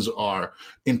citizens are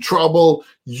in trouble.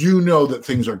 You know that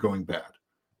things are going bad.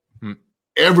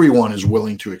 Everyone is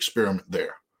willing to experiment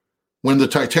there. When the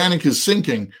Titanic is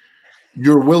sinking,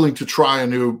 you're willing to try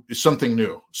something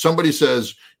new. Somebody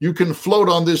says, you can float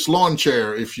on this lawn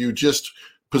chair if you just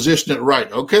position it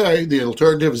right. Okay, the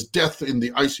alternative is death in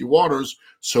the icy waters,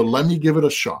 so let me give it a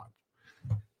shot.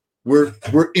 We're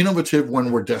innovative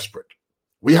when we're desperate.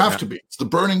 We have to be. It's the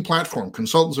burning platform.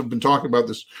 Consultants have been talking about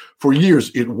this for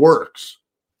years. It works.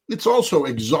 It's also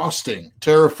exhausting,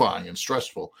 terrifying, and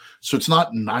stressful. So it's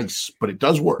not nice, but it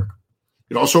does work.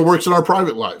 It also works in our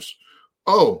private lives.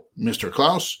 Oh, Mr.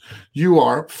 Klaus, you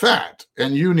are fat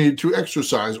and you need to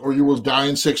exercise or you will die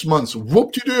in 6 months.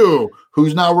 Whoop-de-doo.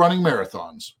 Who's now running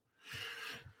marathons?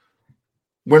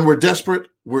 When we're desperate,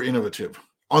 we're innovative.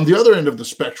 On the other end of the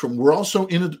spectrum, we're also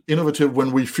innovative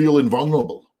when we feel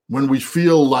invulnerable, when we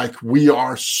feel like we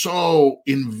are so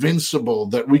invincible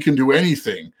that we can do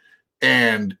anything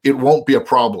and it won't be a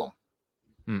problem.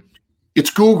 It's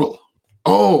Google.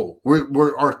 Oh,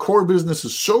 our core business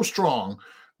is so strong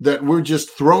that we're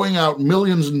just throwing out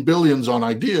millions and billions on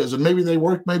ideas, and maybe they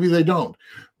work, maybe they don't.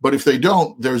 But if they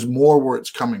don't, there's more where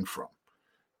it's coming from.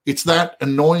 It's that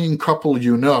annoying couple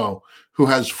who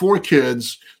has 4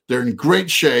 kids, they're in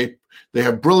great shape, they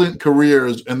have brilliant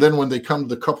careers, and then when they come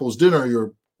to the couple's dinner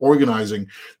you're organizing,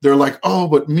 they're like, oh,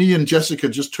 but me and Jessica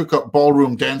just took up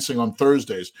ballroom dancing on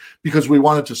Thursdays because we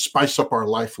wanted to spice up our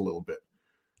life a little bit.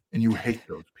 And you hate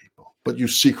those people, but you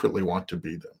secretly want to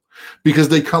be them because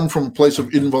they come from a place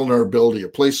of invulnerability, a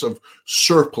place of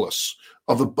surplus,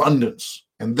 of abundance.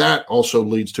 And that also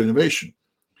leads to innovation.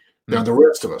 Now, the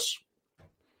rest of us,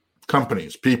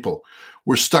 companies, people,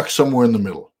 we're stuck somewhere in the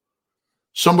middle.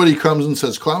 Somebody comes and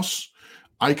says, Klaus,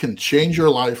 I can change your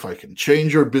life. I can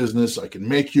change your business. I can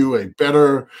make you a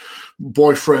better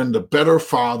boyfriend, a better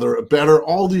father,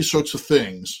 all these sorts of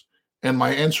things. And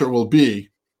my answer will be,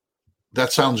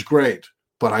 that sounds great,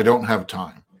 but I don't have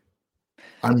time.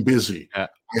 I'm busy. I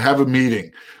have a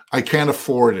meeting. I can't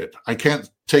afford it. I can't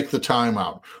take the time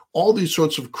out. All these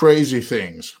sorts of crazy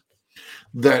things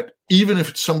that even if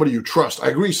it's somebody you trust, I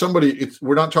agree,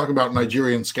 we're not talking about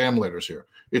Nigerian scam letters here.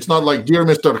 It's not like, dear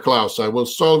Mr. Klaus, I will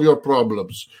solve your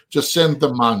problems. Just send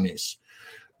the monies.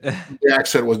 The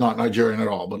accent was not Nigerian at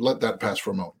all, but let that pass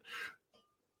for a moment.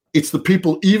 It's the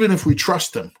people, even if we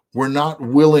trust them, we're not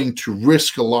willing to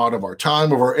risk a lot of our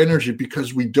time, of our energy,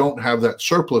 because we don't have that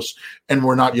surplus and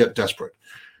we're not yet desperate.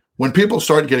 When people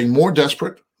start getting more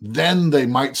desperate, then they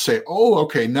might say, oh,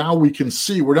 okay, now we can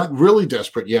see we're not really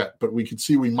desperate yet, but we can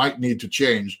see we might need to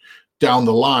change down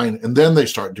the line. And then they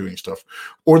start doing stuff,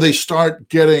 or they start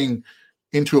getting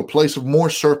into a place of more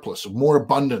surplus, of more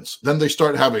abundance. Then they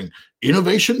start having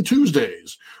Innovation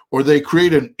Tuesdays, or they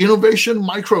create an innovation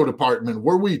micro department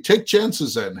where we take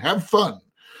chances and have fun.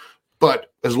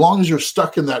 But as long as you're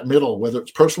stuck in that middle, whether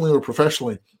it's personally or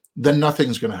professionally, then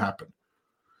nothing's going to happen.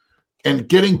 And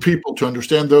getting people to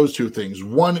understand those two things.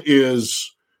 One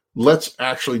is, let's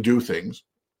actually do things,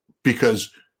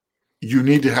 because you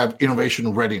need to have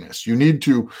innovation readiness. You need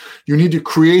to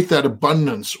create that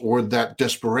abundance or that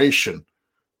desperation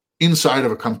inside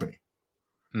of a company.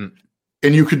 And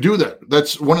you could do that.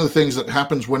 That's one of the things that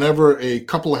happens whenever a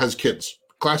couple has kids.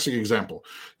 Classic example.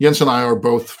 Jens and I are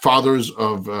both fathers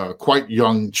of quite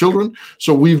young children.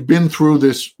 So we've been through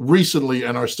this recently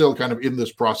and are still kind of in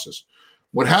this process.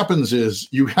 What happens is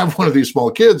you have one of these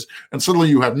small kids and suddenly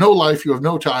you have no life, you have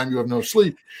no time, you have no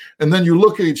sleep. And then you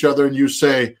look at each other and you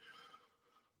say,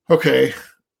 okay,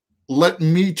 let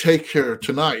me take care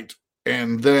tonight,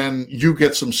 and then you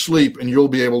get some sleep and you'll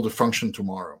be able to function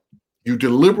tomorrow. You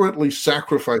deliberately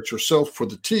sacrifice yourself for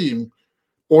the team,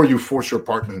 or you force your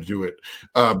partner to do it.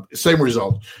 Same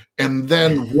result. And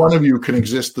then one of you can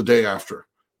exist the day after.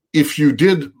 If you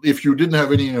didn't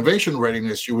have any innovation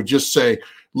readiness, you would just say,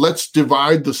 let's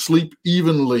divide the sleep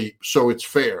evenly so it's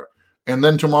fair. And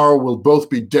then tomorrow we'll both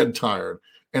be dead tired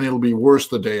and it'll be worse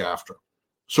the day after.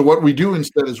 So what we do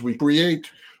instead is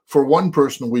for one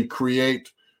person, we create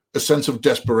a sense of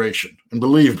desperation. And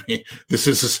believe me, this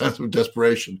is a sense of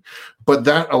desperation. But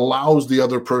that allows the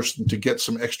other person to get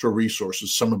some extra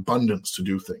resources, some abundance to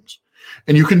do things.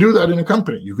 And you can do that in a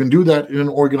company. You can do that in an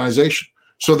organization.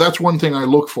 So that's one thing I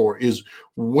look for, is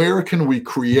where can we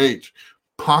create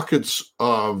pockets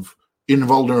of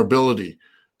invulnerability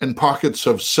and pockets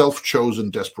of self-chosen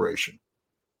desperation.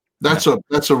 That's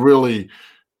a really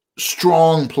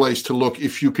strong place to look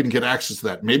if you can get access to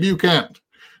that. Maybe you can't.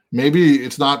 Maybe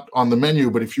it's not on the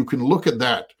menu, but if you can look at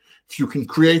that, if you can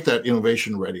create that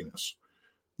innovation readiness,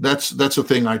 that's a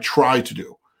thing I try to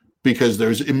do, because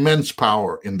there's immense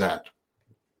power in that.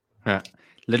 Yeah.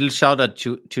 Little shout out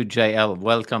to JL.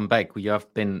 Welcome back. You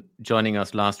have been joining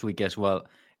us last week as well.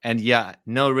 And yeah,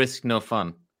 no risk, no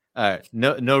fun.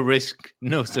 No risk,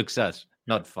 no success.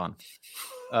 not fun.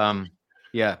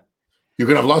 Yeah. You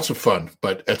can have lots of fun,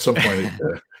 but at some point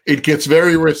it gets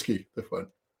very risky, the fun.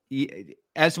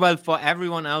 As well, for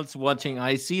everyone else watching,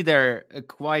 I see there are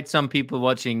quite some people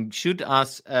watching. Shoot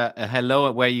us a hello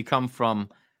at where you come from,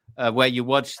 where you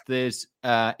watch this.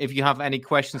 If you have any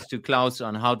questions to Claus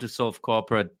on how to solve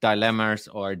corporate dilemmas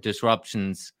or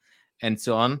disruptions and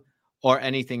so on, or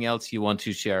anything else you want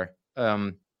to share,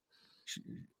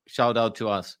 shout out to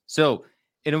us. So,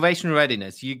 innovation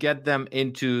readiness, you get them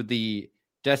into the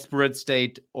desperate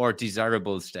state or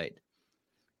desirable state.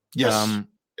 Yes.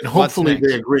 And hopefully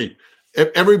they agree.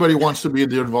 Everybody wants to be in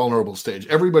the invulnerable stage.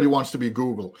 Everybody wants to be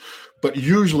Google. But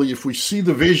usually if we see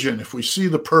the vision, if we see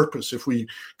the purpose, if we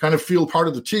kind of feel part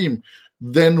of the team,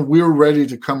 then we're ready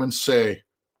to come and say,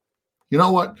 you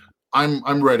know what? I'm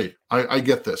ready. I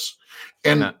get this.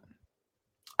 And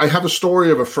I have a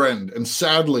story of a friend, and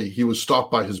sadly he was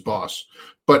stopped by his boss.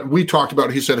 But we talked about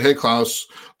it. He said, hey, Claus,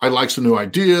 I like some new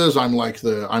ideas. I'm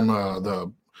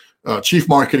the chief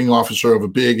marketing officer of a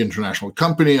big international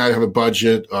company. I have a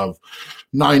budget of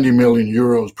 90 million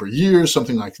euros per year,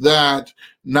 something like that.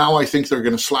 Now I think they're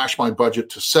going to slash my budget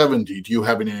to 70. Do you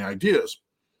have any ideas?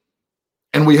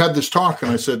 And we had this talk,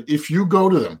 and I said, if you go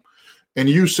to them and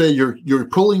you say, you're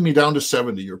pulling me down to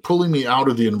 70, you're pulling me out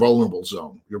of the invulnerable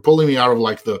zone, you're pulling me out of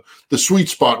like the sweet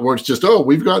spot where it's just, oh,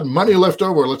 we've got money left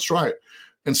over, let's try it.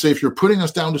 And say, if you're putting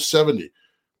us down to 70,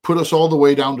 put us all the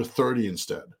way down to 30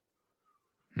 instead.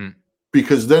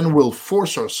 Because then we'll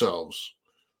force ourselves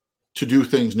to do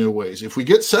things new ways. If we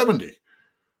get 70,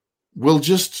 we'll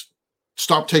just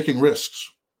stop taking risks.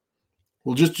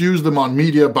 We'll just use them on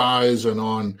media buys and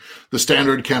on the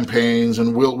standard campaigns,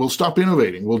 and we'll stop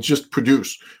innovating. We'll just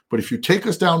produce. But if you take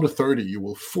us down to 30, you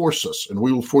will force us, and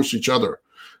we will force each other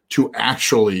to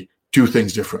actually do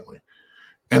things differently.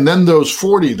 And then those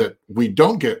 40 that we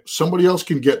don't get, somebody else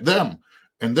can get them.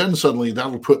 And then suddenly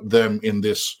that'll put them in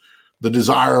the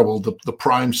desirable, the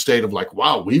prime state of like,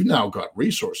 wow, we've now got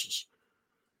resources.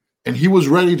 And he was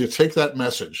ready to take that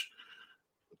message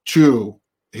to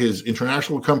his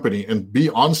international company and be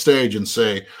on stage and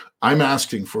say, I'm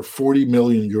asking for 40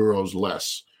 million euros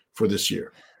less for this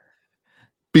year.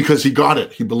 Because he got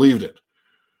it. He believed it.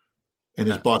 And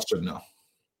his boss said no.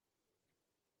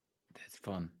 That's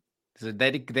fun. So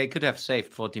they could have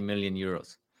saved 40 million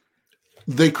euros.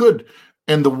 They could.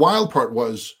 And the wild part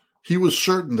was, he was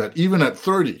certain that even at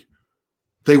 30,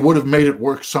 they would have made it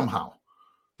work somehow.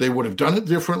 They would have done it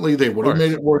differently. They would have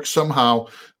made it work somehow.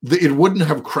 It wouldn't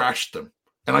have crashed them.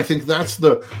 And I think that's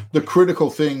the critical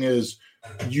thing is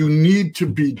you need to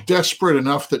be desperate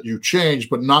enough that you change,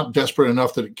 but not desperate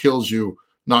enough that it kills you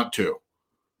not to.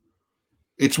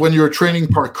 It's when you're training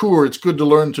parkour, it's good to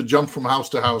learn to jump from house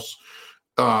to house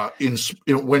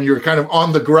when you're kind of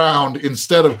on the ground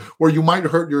instead of where you might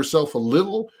hurt yourself a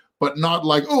little, but not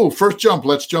like, oh, first jump,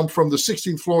 let's jump from the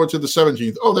 16th floor to the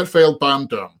 17th. Oh, that failed, bam,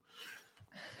 dumb.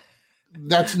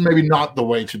 That's maybe not the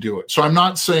way to do it. So I'm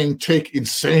not saying take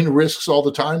insane risks all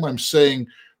the time. I'm saying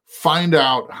find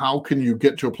out how can you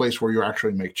get to a place where you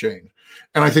actually make change.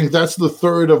 And I think that's the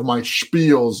third of my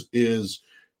spiels is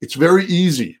it's very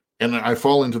easy, and I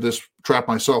fall into this trap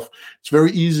myself, it's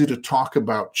very easy to talk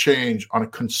about change on a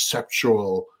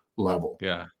conceptual level.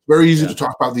 Yeah. Very easy to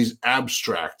talk about these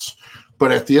abstracts.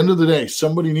 But at the end of the day,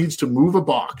 somebody needs to move a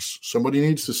box. Somebody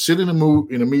needs to sit in a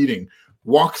meeting,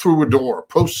 walk through a door,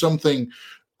 post something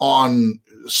on,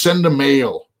 send a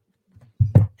mail,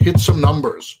 hit some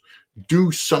numbers,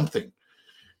 do something.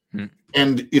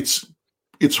 And it's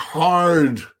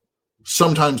hard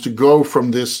sometimes to go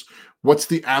from this, what's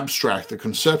the abstract, the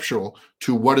conceptual,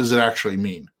 to what does it actually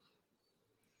mean?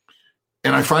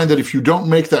 And I find that if you don't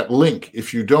make that link,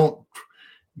 if you don't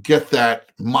get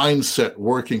that mindset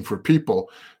working for people,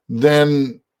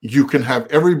 then you can have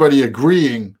everybody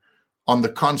agreeing on the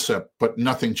concept, but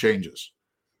nothing changes.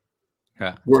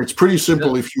 Yeah. Where it's pretty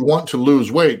simple. If you want to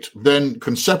lose weight, then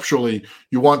conceptually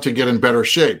you want to get in better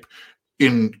shape.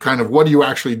 In kind of what do you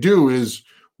actually do is,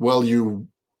 well, you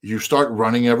start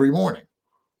running every morning.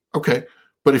 Okay.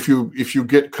 But if you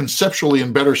get conceptually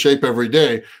in better shape every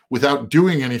day without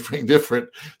doing anything different,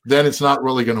 then it's not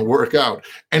really going to work out.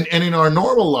 And in our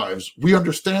normal lives, we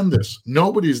understand this.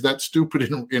 Nobody's that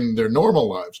stupid in their normal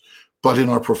lives. But in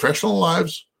our professional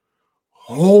lives,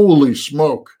 holy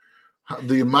smoke,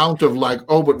 the amount of like,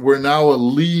 oh, but we're now a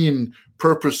lean,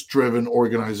 purpose-driven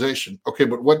organization. Okay,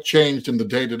 but what changed in the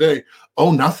day-to-day?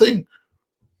 Oh, nothing.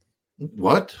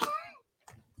 What?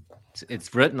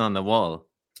 It's written on the wall.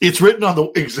 It's written on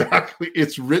the exactly.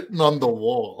 It's written on the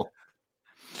wall.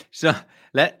 So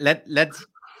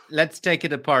let's take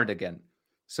it apart again.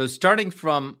 So starting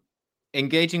from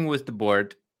engaging with the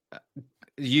board,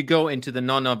 you go into the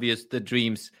non-obvious, the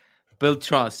dreams, build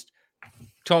trust,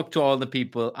 talk to all the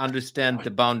people, understand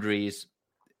the boundaries,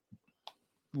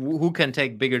 who can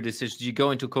take bigger decisions. You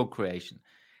go into co-creation.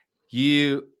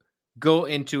 You go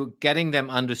into getting them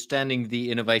understanding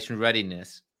the innovation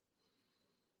readiness.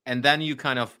 And then you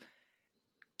kind of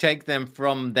take them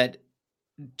from that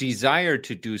desire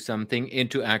to do something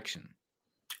into action.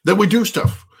 Then we do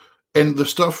stuff. And the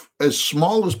stuff as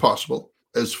small as possible,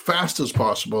 as fast as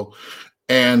possible,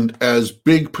 and as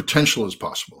big potential as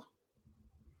possible.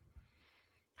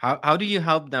 How do you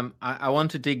help them? I want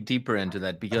to dig deeper into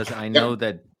that, because I know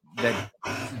that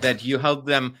you help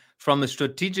them from a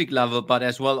strategic level, but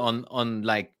as well on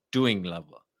like doing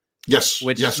level. Yes.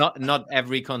 Which yes. not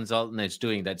every consultant is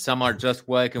doing that. Some are just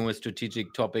working with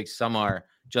strategic topics. Some are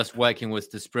just working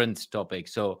with the sprint topic.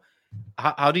 So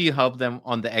how do you help them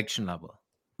on the action level?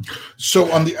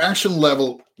 So on the action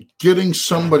level, getting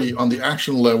somebody on the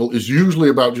action level is usually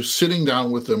about just sitting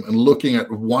down with them and looking at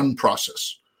one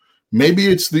process. Maybe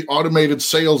it's the automated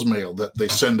sales mail that they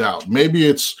send out. Maybe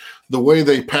it's the way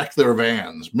they pack their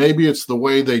vans. Maybe it's the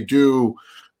way they do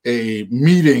a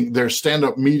meeting, their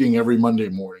stand-up meeting every Monday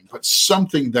morning. But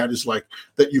something that is like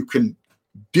that you can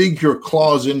dig your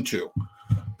claws into.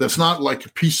 That's not like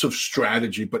a piece of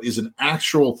strategy, but is an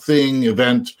actual thing,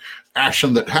 event,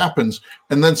 action that happens.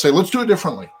 And then say, let's do it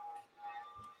differently.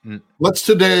 Let's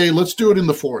do it in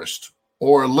the forest.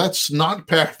 Or let's not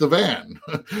pack the van,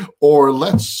 or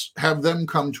let's have them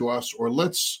come to us, or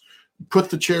let's put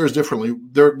the chairs differently.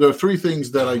 There are three things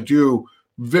that I do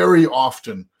very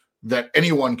often that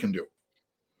anyone can do.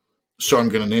 So I'm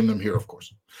going to name them here, of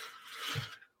course.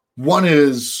 One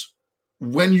is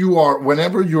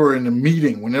whenever you're in a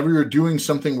meeting, whenever you're doing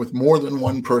something with more than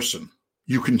one person,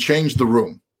 you can change the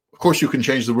room. Of course, you can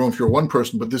change the room if you're one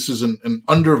person, but this is an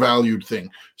undervalued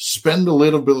thing. Spend a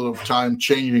little bit of time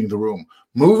changing the room.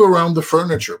 Move around the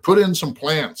furniture. Put in some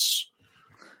plants.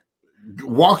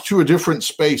 Walk to a different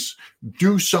space.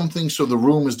 Do something so the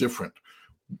room is different.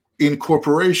 In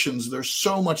corporations, there's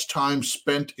so much time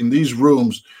spent in these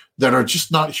rooms that are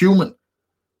just not human.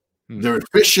 They're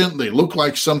efficient. They look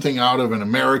like something out of an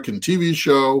American TV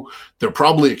show. They're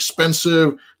probably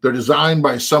expensive. They're designed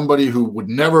by somebody who would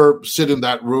never sit in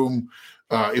that room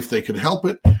if they could help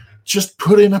it. Just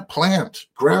put in a plant.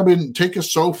 Grab in, take a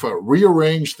sofa,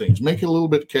 rearrange things, make it a little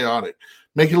bit chaotic,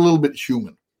 make it a little bit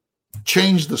human.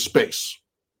 Change the space.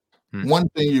 One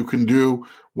thing you can do,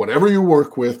 whatever you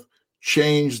work with,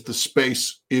 change the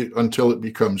space until it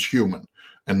becomes human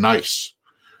and nice.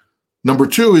 Number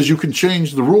two is you can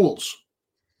change the rules.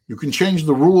 You can change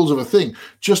the rules of a thing.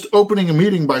 Just opening a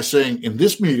meeting by saying, in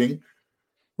this meeting,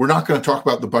 we're not going to talk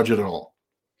about the budget at all.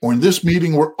 Or in this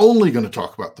meeting, we're only going to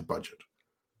talk about the budget.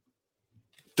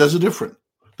 There's a difference.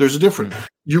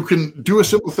 You can do a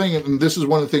simple thing, and this is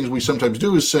one of the things we sometimes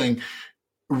do, is saying,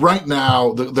 right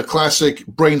now, the classic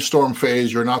brainstorm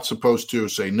phase, you're not supposed to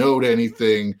say no to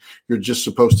anything. You're just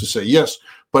supposed to say yes.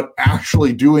 But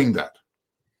actually doing that,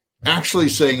 actually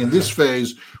saying in this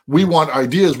phase, we want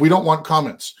ideas. We don't want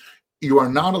comments. You are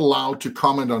not allowed to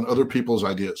comment on other people's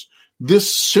ideas.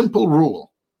 This simple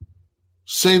rule,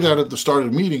 say that at the start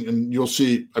of the meeting and you'll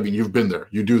see, I mean, you've been there,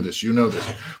 you do this, you know this.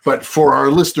 But for our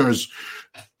listeners,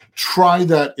 try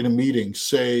that in a meeting.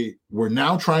 Say, we're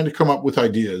now trying to come up with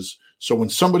ideas. So when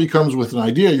somebody comes with an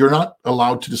idea, you're not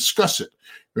allowed to discuss it.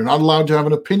 You're not allowed to have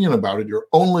an opinion about it. You're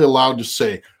only allowed to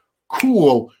say,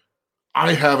 cool,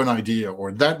 I have an idea,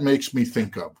 or that makes me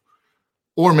think of.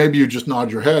 Or maybe you just nod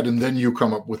your head and then you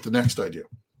come up with the next idea.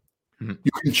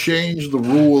 You can change the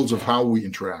rules of how we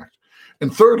interact.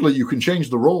 And thirdly, you can change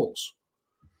the roles.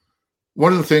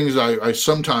 One of the things I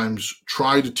sometimes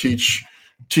try to teach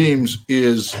teams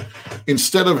is,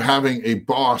 instead of having a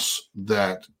boss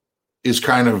that is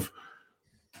kind of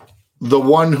the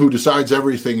one who decides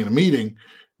everything in a meeting,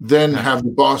 then have the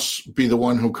boss be the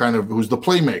one who's the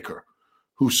playmaker,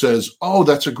 who says, oh,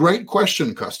 that's a great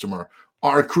question, customer.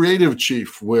 Our creative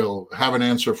chief will have an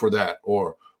answer for that.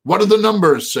 Or what do the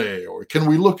numbers say? Or can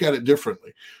we look at it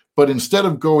differently? But instead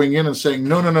of going in and saying,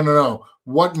 no,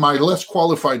 what my less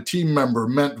qualified team member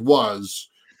meant was,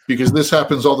 because this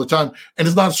happens all the time, and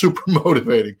it's not super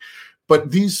motivating. But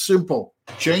these simple,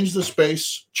 change the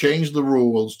space, change the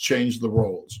rules, change the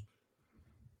roles.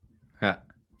 Yeah.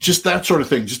 Just that sort of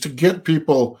thing, just to get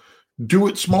people, do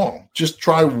it small. Just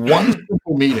try one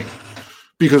simple meeting.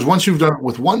 Because once you've done it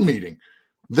with one meeting,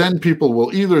 then people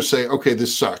will either say, okay,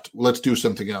 this sucked, let's do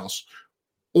something else.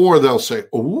 Or they'll say,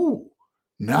 oh,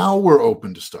 now we're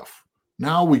open to stuff.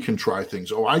 Now we can try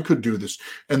things. Oh, I could do this.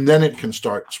 And then it can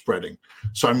start spreading.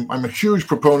 So I'm a huge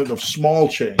proponent of small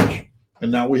change.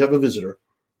 And now we have a visitor.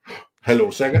 Hello,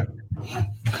 Saga.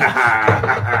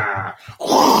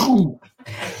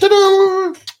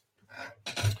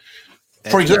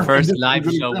 For example, first live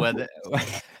show where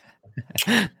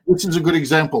this is a good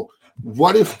example.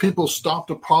 What if people stopped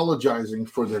apologizing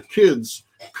for their kids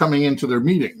coming into their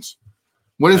meetings?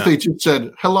 What if they just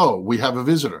said, hello, we have a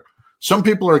visitor? Some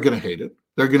people are going to hate it.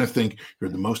 They're going to think you're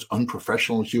the most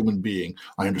unprofessional human being.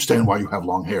 I understand why you have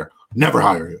long hair. Never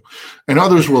hire you. And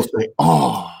others will say,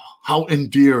 oh, how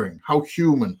endearing, how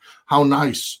human, how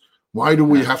nice. Why do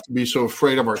we have to be so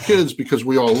afraid of our kids because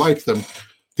we all like them?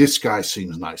 This guy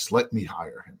seems nice. Let me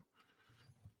hire him.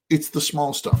 It's the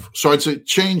small stuff. So I'd say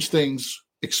change things,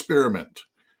 experiment.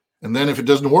 And then if it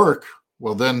doesn't work,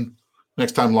 well, then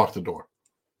next time lock the door.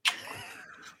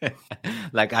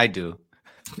 Like I do.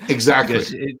 Exactly.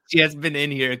 She has been in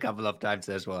here a couple of times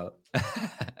as well.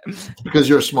 Because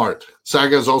you're smart.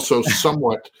 Saga is also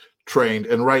somewhat trained,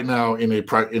 and right now in a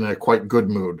quite good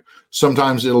mood.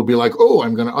 Sometimes it'll be like, oh,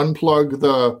 I'm going to unplug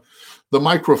the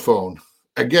microphone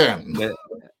again.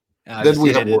 Then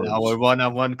we have our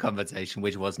one-on-one conversation,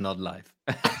 which was not live.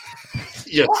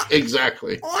 Yes,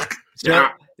 exactly. So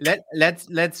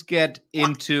let's get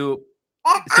into.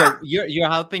 So you're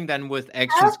helping them with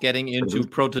actions, getting into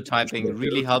prototyping,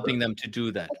 really helping them to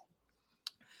do that.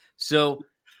 So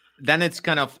then it's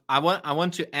kind of I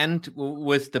want to end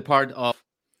with the part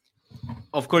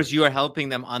of course you are helping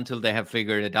them until they have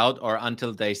figured it out, or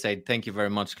until they say thank you very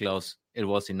much, Klaus. It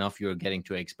was enough. You're getting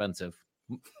too expensive.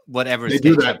 Whatever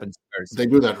stage happens first. They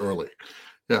do that early.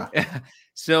 Yeah.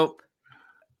 So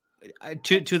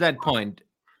to that point,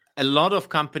 a lot of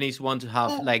companies want to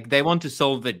have, like, they want to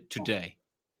solve it today.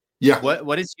 Yeah.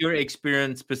 What is your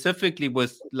experience specifically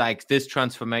with like this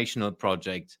transformational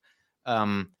project,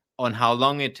 on how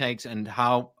long it takes and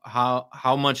how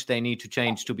much they need to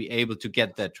change to be able to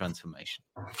get that transformation?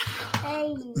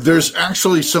 There's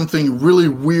actually something really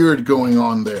weird going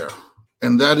on there.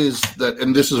 And that is that,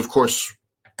 and this is of course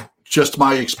just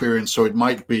my experience, so it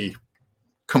might be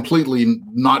completely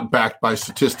not backed by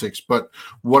statistics, but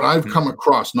what I've come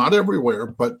across, not everywhere,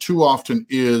 but too often,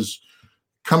 is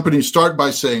companies start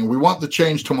by saying, we want the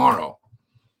change tomorrow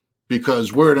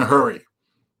because we're in a hurry.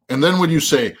 And then when you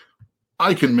say,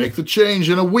 I can make the change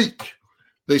in a week,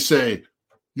 they say,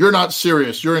 you're not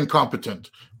serious, you're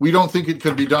incompetent. We don't think it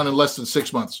can be done in less than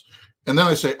 6 months. And then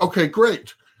I say, okay,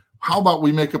 great. How about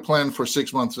we make a plan for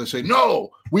 6 months? They say, no,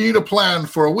 we need a plan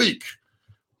for a week.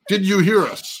 Did you hear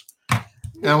us?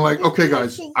 And I'm like, okay,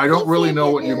 guys, I don't really know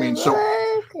what you mean. So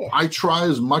I try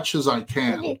as much as I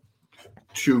can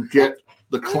to get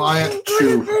the client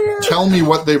to tell me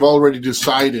what they've already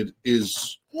decided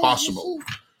is possible.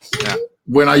 Yeah.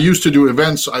 When I used to do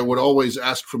events, I would always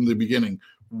ask from the beginning,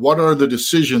 what are the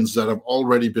decisions that have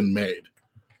already been made?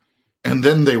 And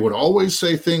then they would always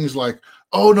say things like,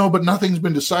 oh, no, but nothing's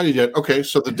been decided yet. Okay,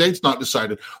 so the date's not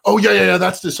decided. Oh, yeah,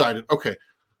 that's decided. Okay.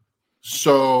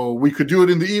 So we could do it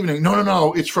in the evening.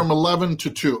 No, it's from 11 to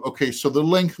 2. Okay, so the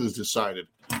length is decided.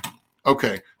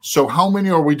 Okay, so how many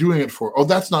are we doing it for? Oh,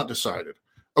 that's not decided.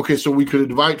 Okay, so we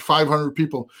could invite 500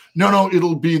 people. No,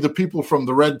 it'll be the people from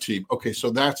the red team. Okay,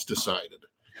 so that's decided.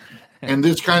 And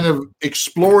this kind of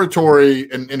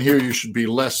exploratory, and here you should be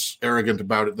less arrogant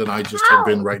about it than I just have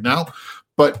been right now,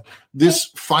 but this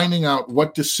finding out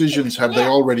what decisions have they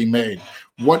already made?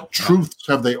 What truths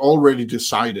have they already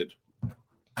decided?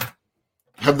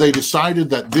 Have they decided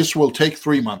that this will take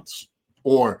 3 months,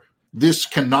 or this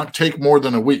cannot take more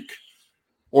than a week?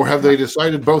 Or have they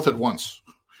decided both at once,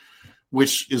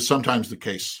 which is sometimes the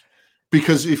case?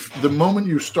 Because if the moment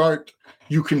you start,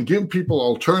 you can give people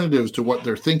alternatives to what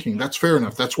they're thinking, that's fair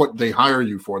enough. That's what they hire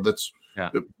you for. That's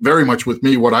very much with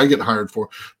me what I get hired for.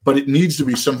 But it needs to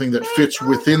be something that fits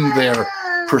within their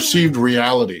perceived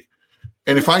reality.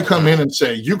 And if I come in and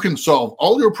say, you can solve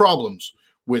all your problems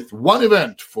with one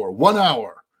event for 1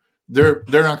 hour, they're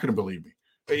not going to believe me.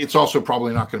 It's also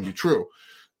probably not going to be true.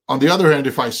 On the other hand,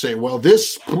 if I say, well,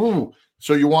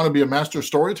 so you want to be a master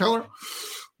storyteller?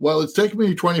 Well, it's taken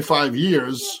me 25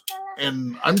 years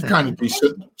and I'm kind of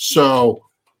decent. So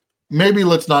maybe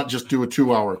let's not just do a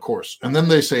 2-hour course. And then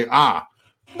they say, a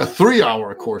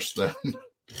 3-hour course then.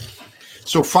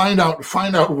 So find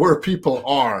out where people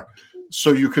are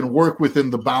so you can work within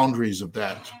the boundaries of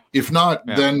that. If not,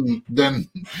 then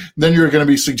you're going to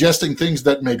be suggesting things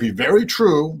that may be very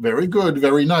true, very good,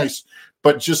 very nice,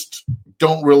 but just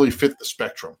don't really fit the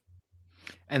spectrum.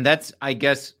 And that's, I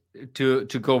guess, to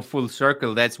go full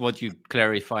circle, that's what you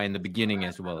clarify in the beginning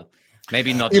as well.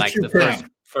 Maybe not like the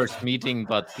first meeting,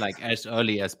 but like as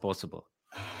early as possible.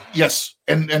 Yes,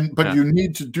 but you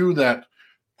need to do that.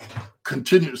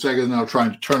 Continue. Saga's now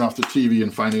trying to turn off the TV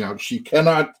and finding out she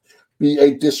cannot be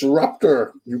a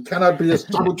disruptor. You cannot be a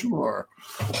saboteur.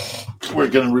 We're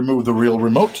going to remove the real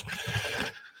remote.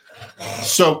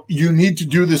 So you need to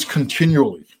do this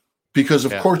continually because,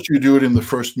 of course, you do it in the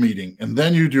first meeting, and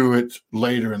then you do it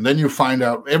later, and then you find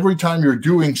out every time you're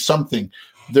doing something,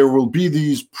 there will be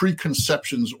these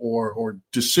preconceptions or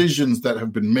decisions that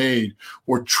have been made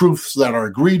or truths that are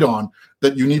agreed on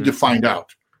that you need to find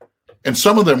out. And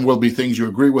some of them will be things you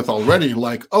agree with already,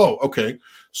 like, oh, okay,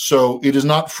 so it is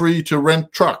not free to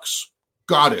rent trucks.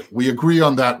 Got it. We agree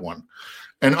on that one.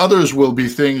 And others will be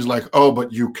things like, oh,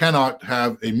 but you cannot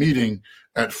have a meeting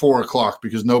at 4:00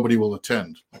 because nobody will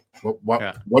attend.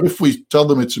 What if we tell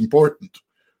them it's important?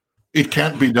 It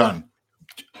can't be done.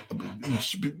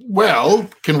 Well,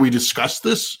 can we discuss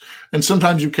this? And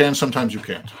sometimes you can, sometimes you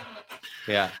can't.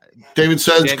 Yeah. David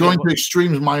says, going to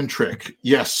extremes, mind trick.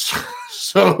 Yes.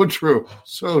 So true.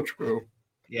 So true.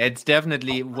 Yeah, it's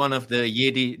definitely one of the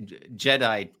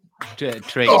Jedi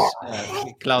tricks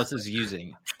Claus is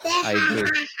using. I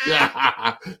agree.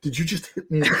 Yeah. Did you just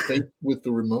hit me in the face with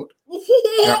the remote?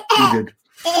 Yeah, you did.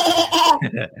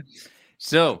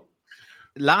 So,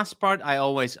 last part I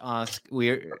always ask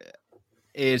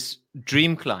is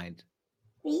dream client.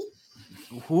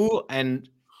 Who and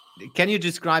can you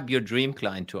describe your dream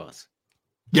client to us?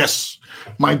 Yes.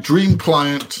 My dream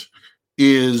client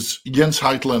is Jens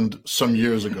Heitland some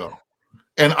years ago.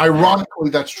 And ironically,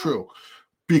 that's true.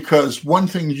 Because one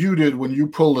thing you did when you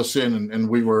pulled us in and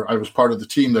I was part of the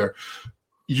team there,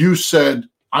 you said,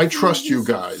 I trust you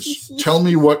guys. Tell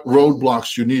me what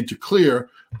roadblocks you need to clear.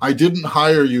 I didn't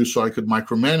hire you so I could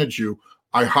micromanage you.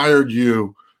 I hired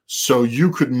you so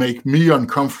you could make me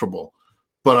uncomfortable,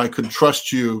 but I could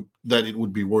trust you that it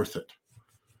would be worth it.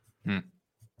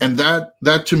 And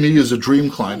that to me is a dream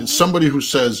client. It's somebody who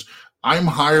says, I'm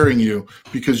hiring you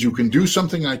because you can do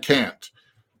something I can't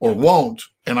or won't,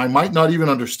 and I might not even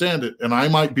understand it, and I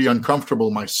might be uncomfortable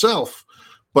myself,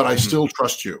 but I still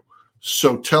trust you.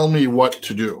 So tell me what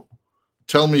to do.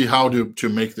 Tell me how to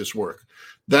make this work.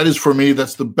 That is, for me,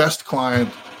 that's the best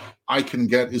client I can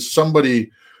get, is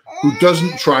somebody who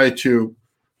doesn't try to,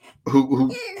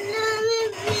 who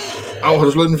har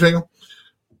du slået din finger?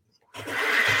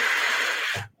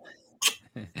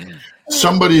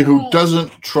 Somebody who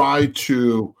doesn't try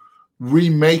to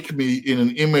remake me in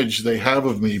an image they have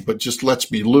of me, but just lets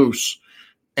me loose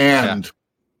and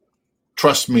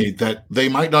trust me that they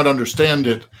might not understand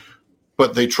it,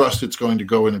 but they trust it's going to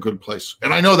go in a good place.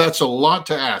 And I know that's a lot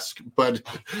to ask, but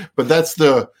that's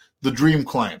the dream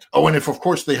client. Oh, and if, of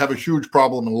course, they have a huge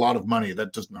problem and a lot of money,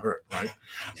 that doesn't hurt, right?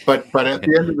 But at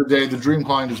the end of the day, the dream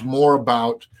client is more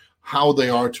about how they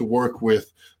are to work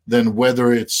with than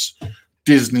whether it's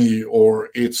Disney or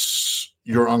it's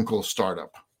your uncle's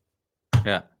startup.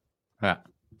 Yeah.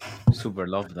 Super,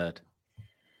 love that.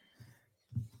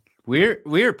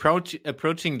 We're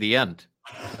approaching the end.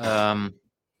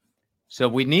 So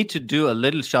we need to do a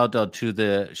little shout out to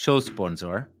the show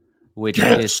sponsor, which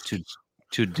is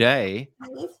today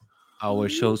our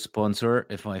show sponsor.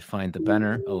 If I find the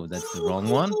banner, oh, that's the wrong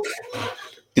one.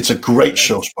 It's a great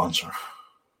show sponsor.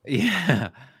 Yeah.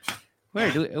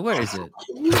 Where is it?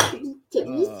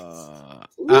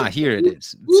 Here it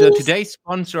is. So today's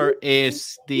sponsor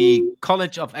is the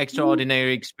College of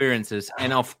Extraordinary Experiences.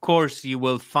 And of course, you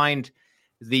will find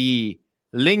the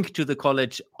link to the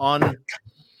college on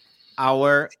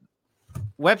our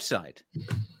website,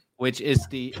 which is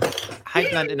the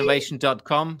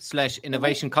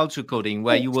heitlandinnovation.com/innovation culture coding,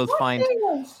 where you will find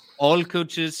all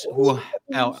coaches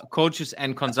coaches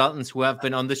and consultants who have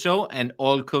been on the show, and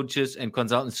all coaches and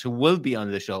consultants who will be on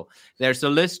the show. There's a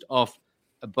list of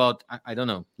about, I don't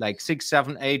know, like 6,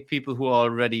 7, 8 people who are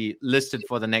already listed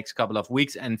for the next couple of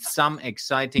weeks, and some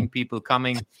exciting people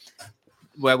coming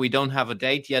where we don't have a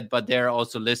date yet, but they're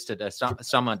also listed as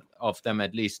some of them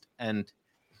at least. And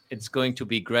it's going to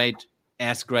be great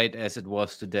as it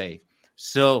was today.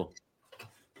 So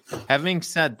having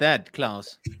said that,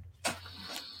 Claus,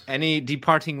 any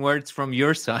departing words from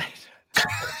your side?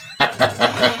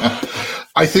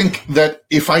 I think that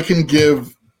if I can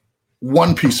give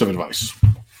one piece of advice,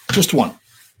 just one,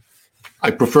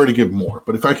 I prefer to give more,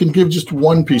 but if I can give just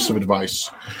one piece of advice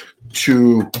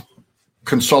to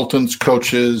consultants,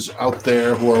 coaches out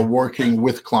there who are working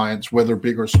with clients, whether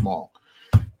big or small,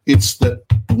 it's that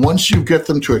once you get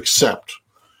them to accept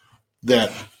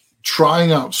that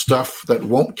trying out stuff that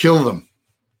won't kill them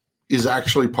is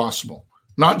actually possible.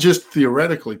 Not just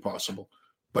theoretically possible,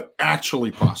 but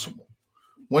actually possible.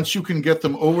 Once you can get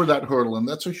them over that hurdle, and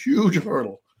that's a huge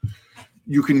hurdle,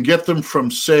 you can get them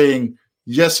from saying,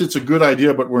 yes, it's a good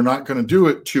idea, but we're not going to do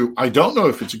it, to, I don't know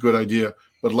if it's a good idea,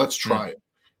 but let's try it.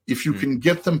 If you can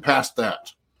get them past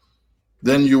that,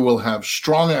 then you will have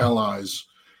strong allies,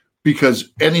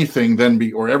 because everything then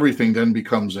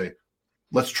becomes a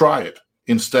let's try it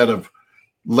instead of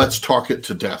let's talk it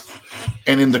to death.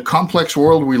 And in the complex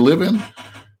world we live in,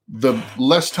 the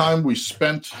less time we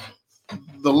spend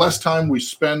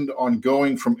on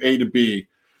going from A to B,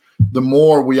 the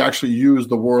more we actually use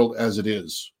the world as it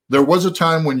is. There was a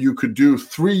time when you could do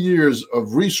 3 years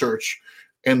of research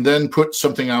and then put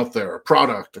something out there, a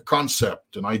product, a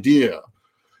concept, an idea.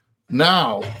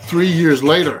 Now, 3 years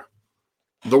later,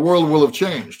 the world will have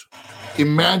changed.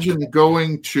 Imagine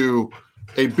going to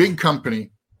a big company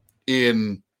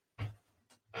in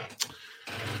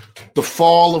the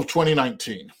fall of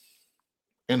 2019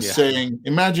 and saying,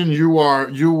 imagine you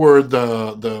were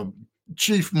the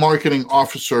chief marketing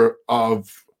officer of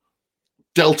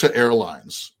Delta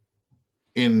Airlines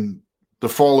in the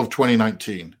fall of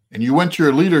 2019. And you went to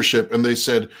your leadership and they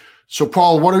said, so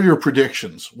Paul, what are your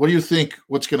predictions? What do you think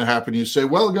what's going to happen? You say,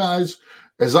 well, guys,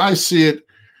 as I see it,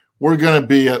 we're going to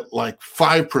be at like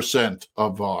 5%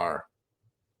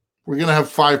 we're going to have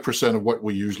 5% of what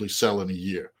we usually sell in a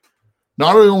year.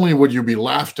 Not only would you be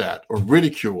laughed at or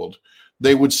ridiculed,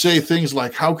 they would say things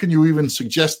like, how can you even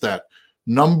suggest that?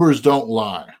 Numbers don't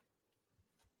lie.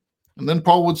 And then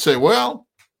Paul would say, well,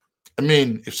 I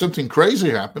mean, if something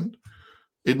crazy happened,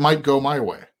 it might go my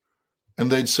way.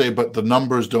 And they'd say, but the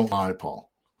numbers don't lie, Paul.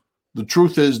 The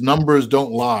truth is, numbers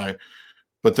don't lie,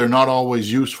 but they're not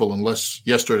always useful unless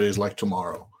yesterday is like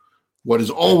tomorrow. What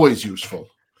is always useful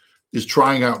is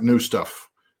trying out new stuff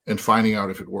and finding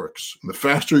out if it works. And the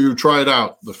faster you try it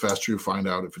out, the faster you find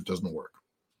out if it doesn't work.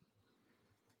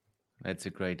 That's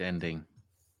a great ending.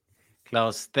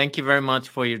 Claus, thank you very much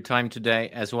for your time today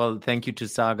as well. Thank you to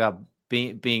Saga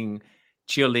being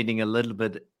cheerleading a little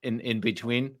bit in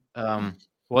between.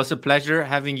 Was a pleasure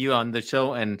having you on the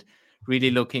show, and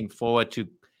really looking forward to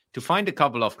find a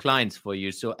couple of clients for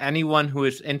you. So anyone who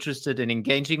is interested in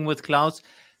engaging with Claus,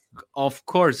 of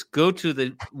course, go to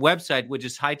the website, which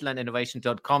is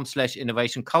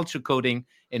heitlandinnovation.com/innovation culture coding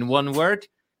in one word.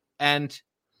 And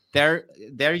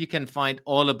there you can find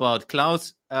all about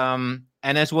Claus, and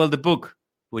as well the book,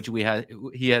 which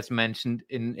he has mentioned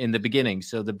in the beginning.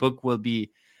 So the book will be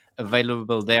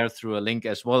available there through a link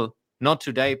as well. Not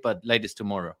today, but latest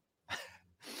tomorrow.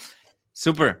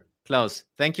 Super, Claus.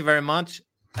 Thank you very much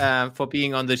for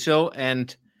being on the show,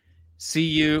 and see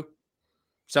you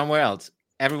somewhere else.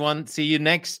 Everyone, see you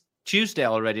next Tuesday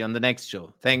already on the next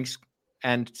show. Thanks,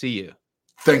 and see you.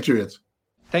 Thank you, Jens.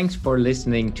 Thanks for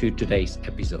listening to today's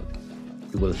episode.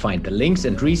 You will find the links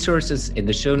and resources in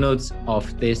the show notes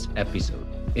of this episode.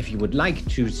 If you would like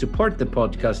to support the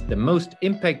podcast, the most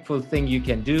impactful thing you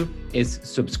can do is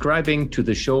subscribing to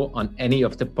the show on any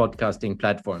of the podcasting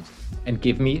platforms and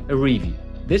give me a review.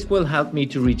 This will help me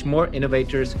to reach more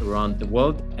innovators around the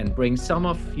world and bring some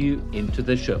of you into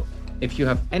the show. If you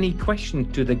have any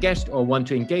question to the guest or want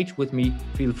to engage with me,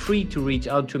 feel free to reach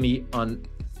out to me on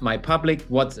my public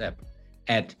WhatsApp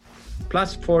at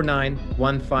 +49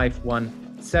 151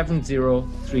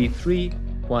 7033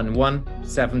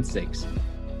 1176.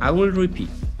 I will repeat,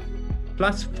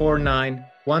 +49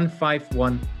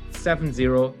 151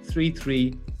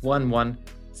 7033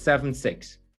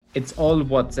 1176. It's all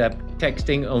WhatsApp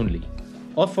texting only.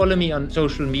 Or follow me on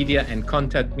social media and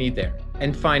contact me there.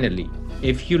 And finally,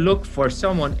 if you look for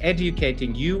someone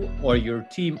educating you or your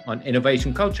team on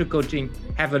innovation culture coaching,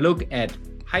 have a look at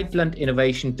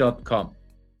heitlandinnovation.com.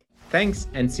 Thanks,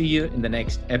 and see you in the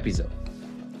next episode.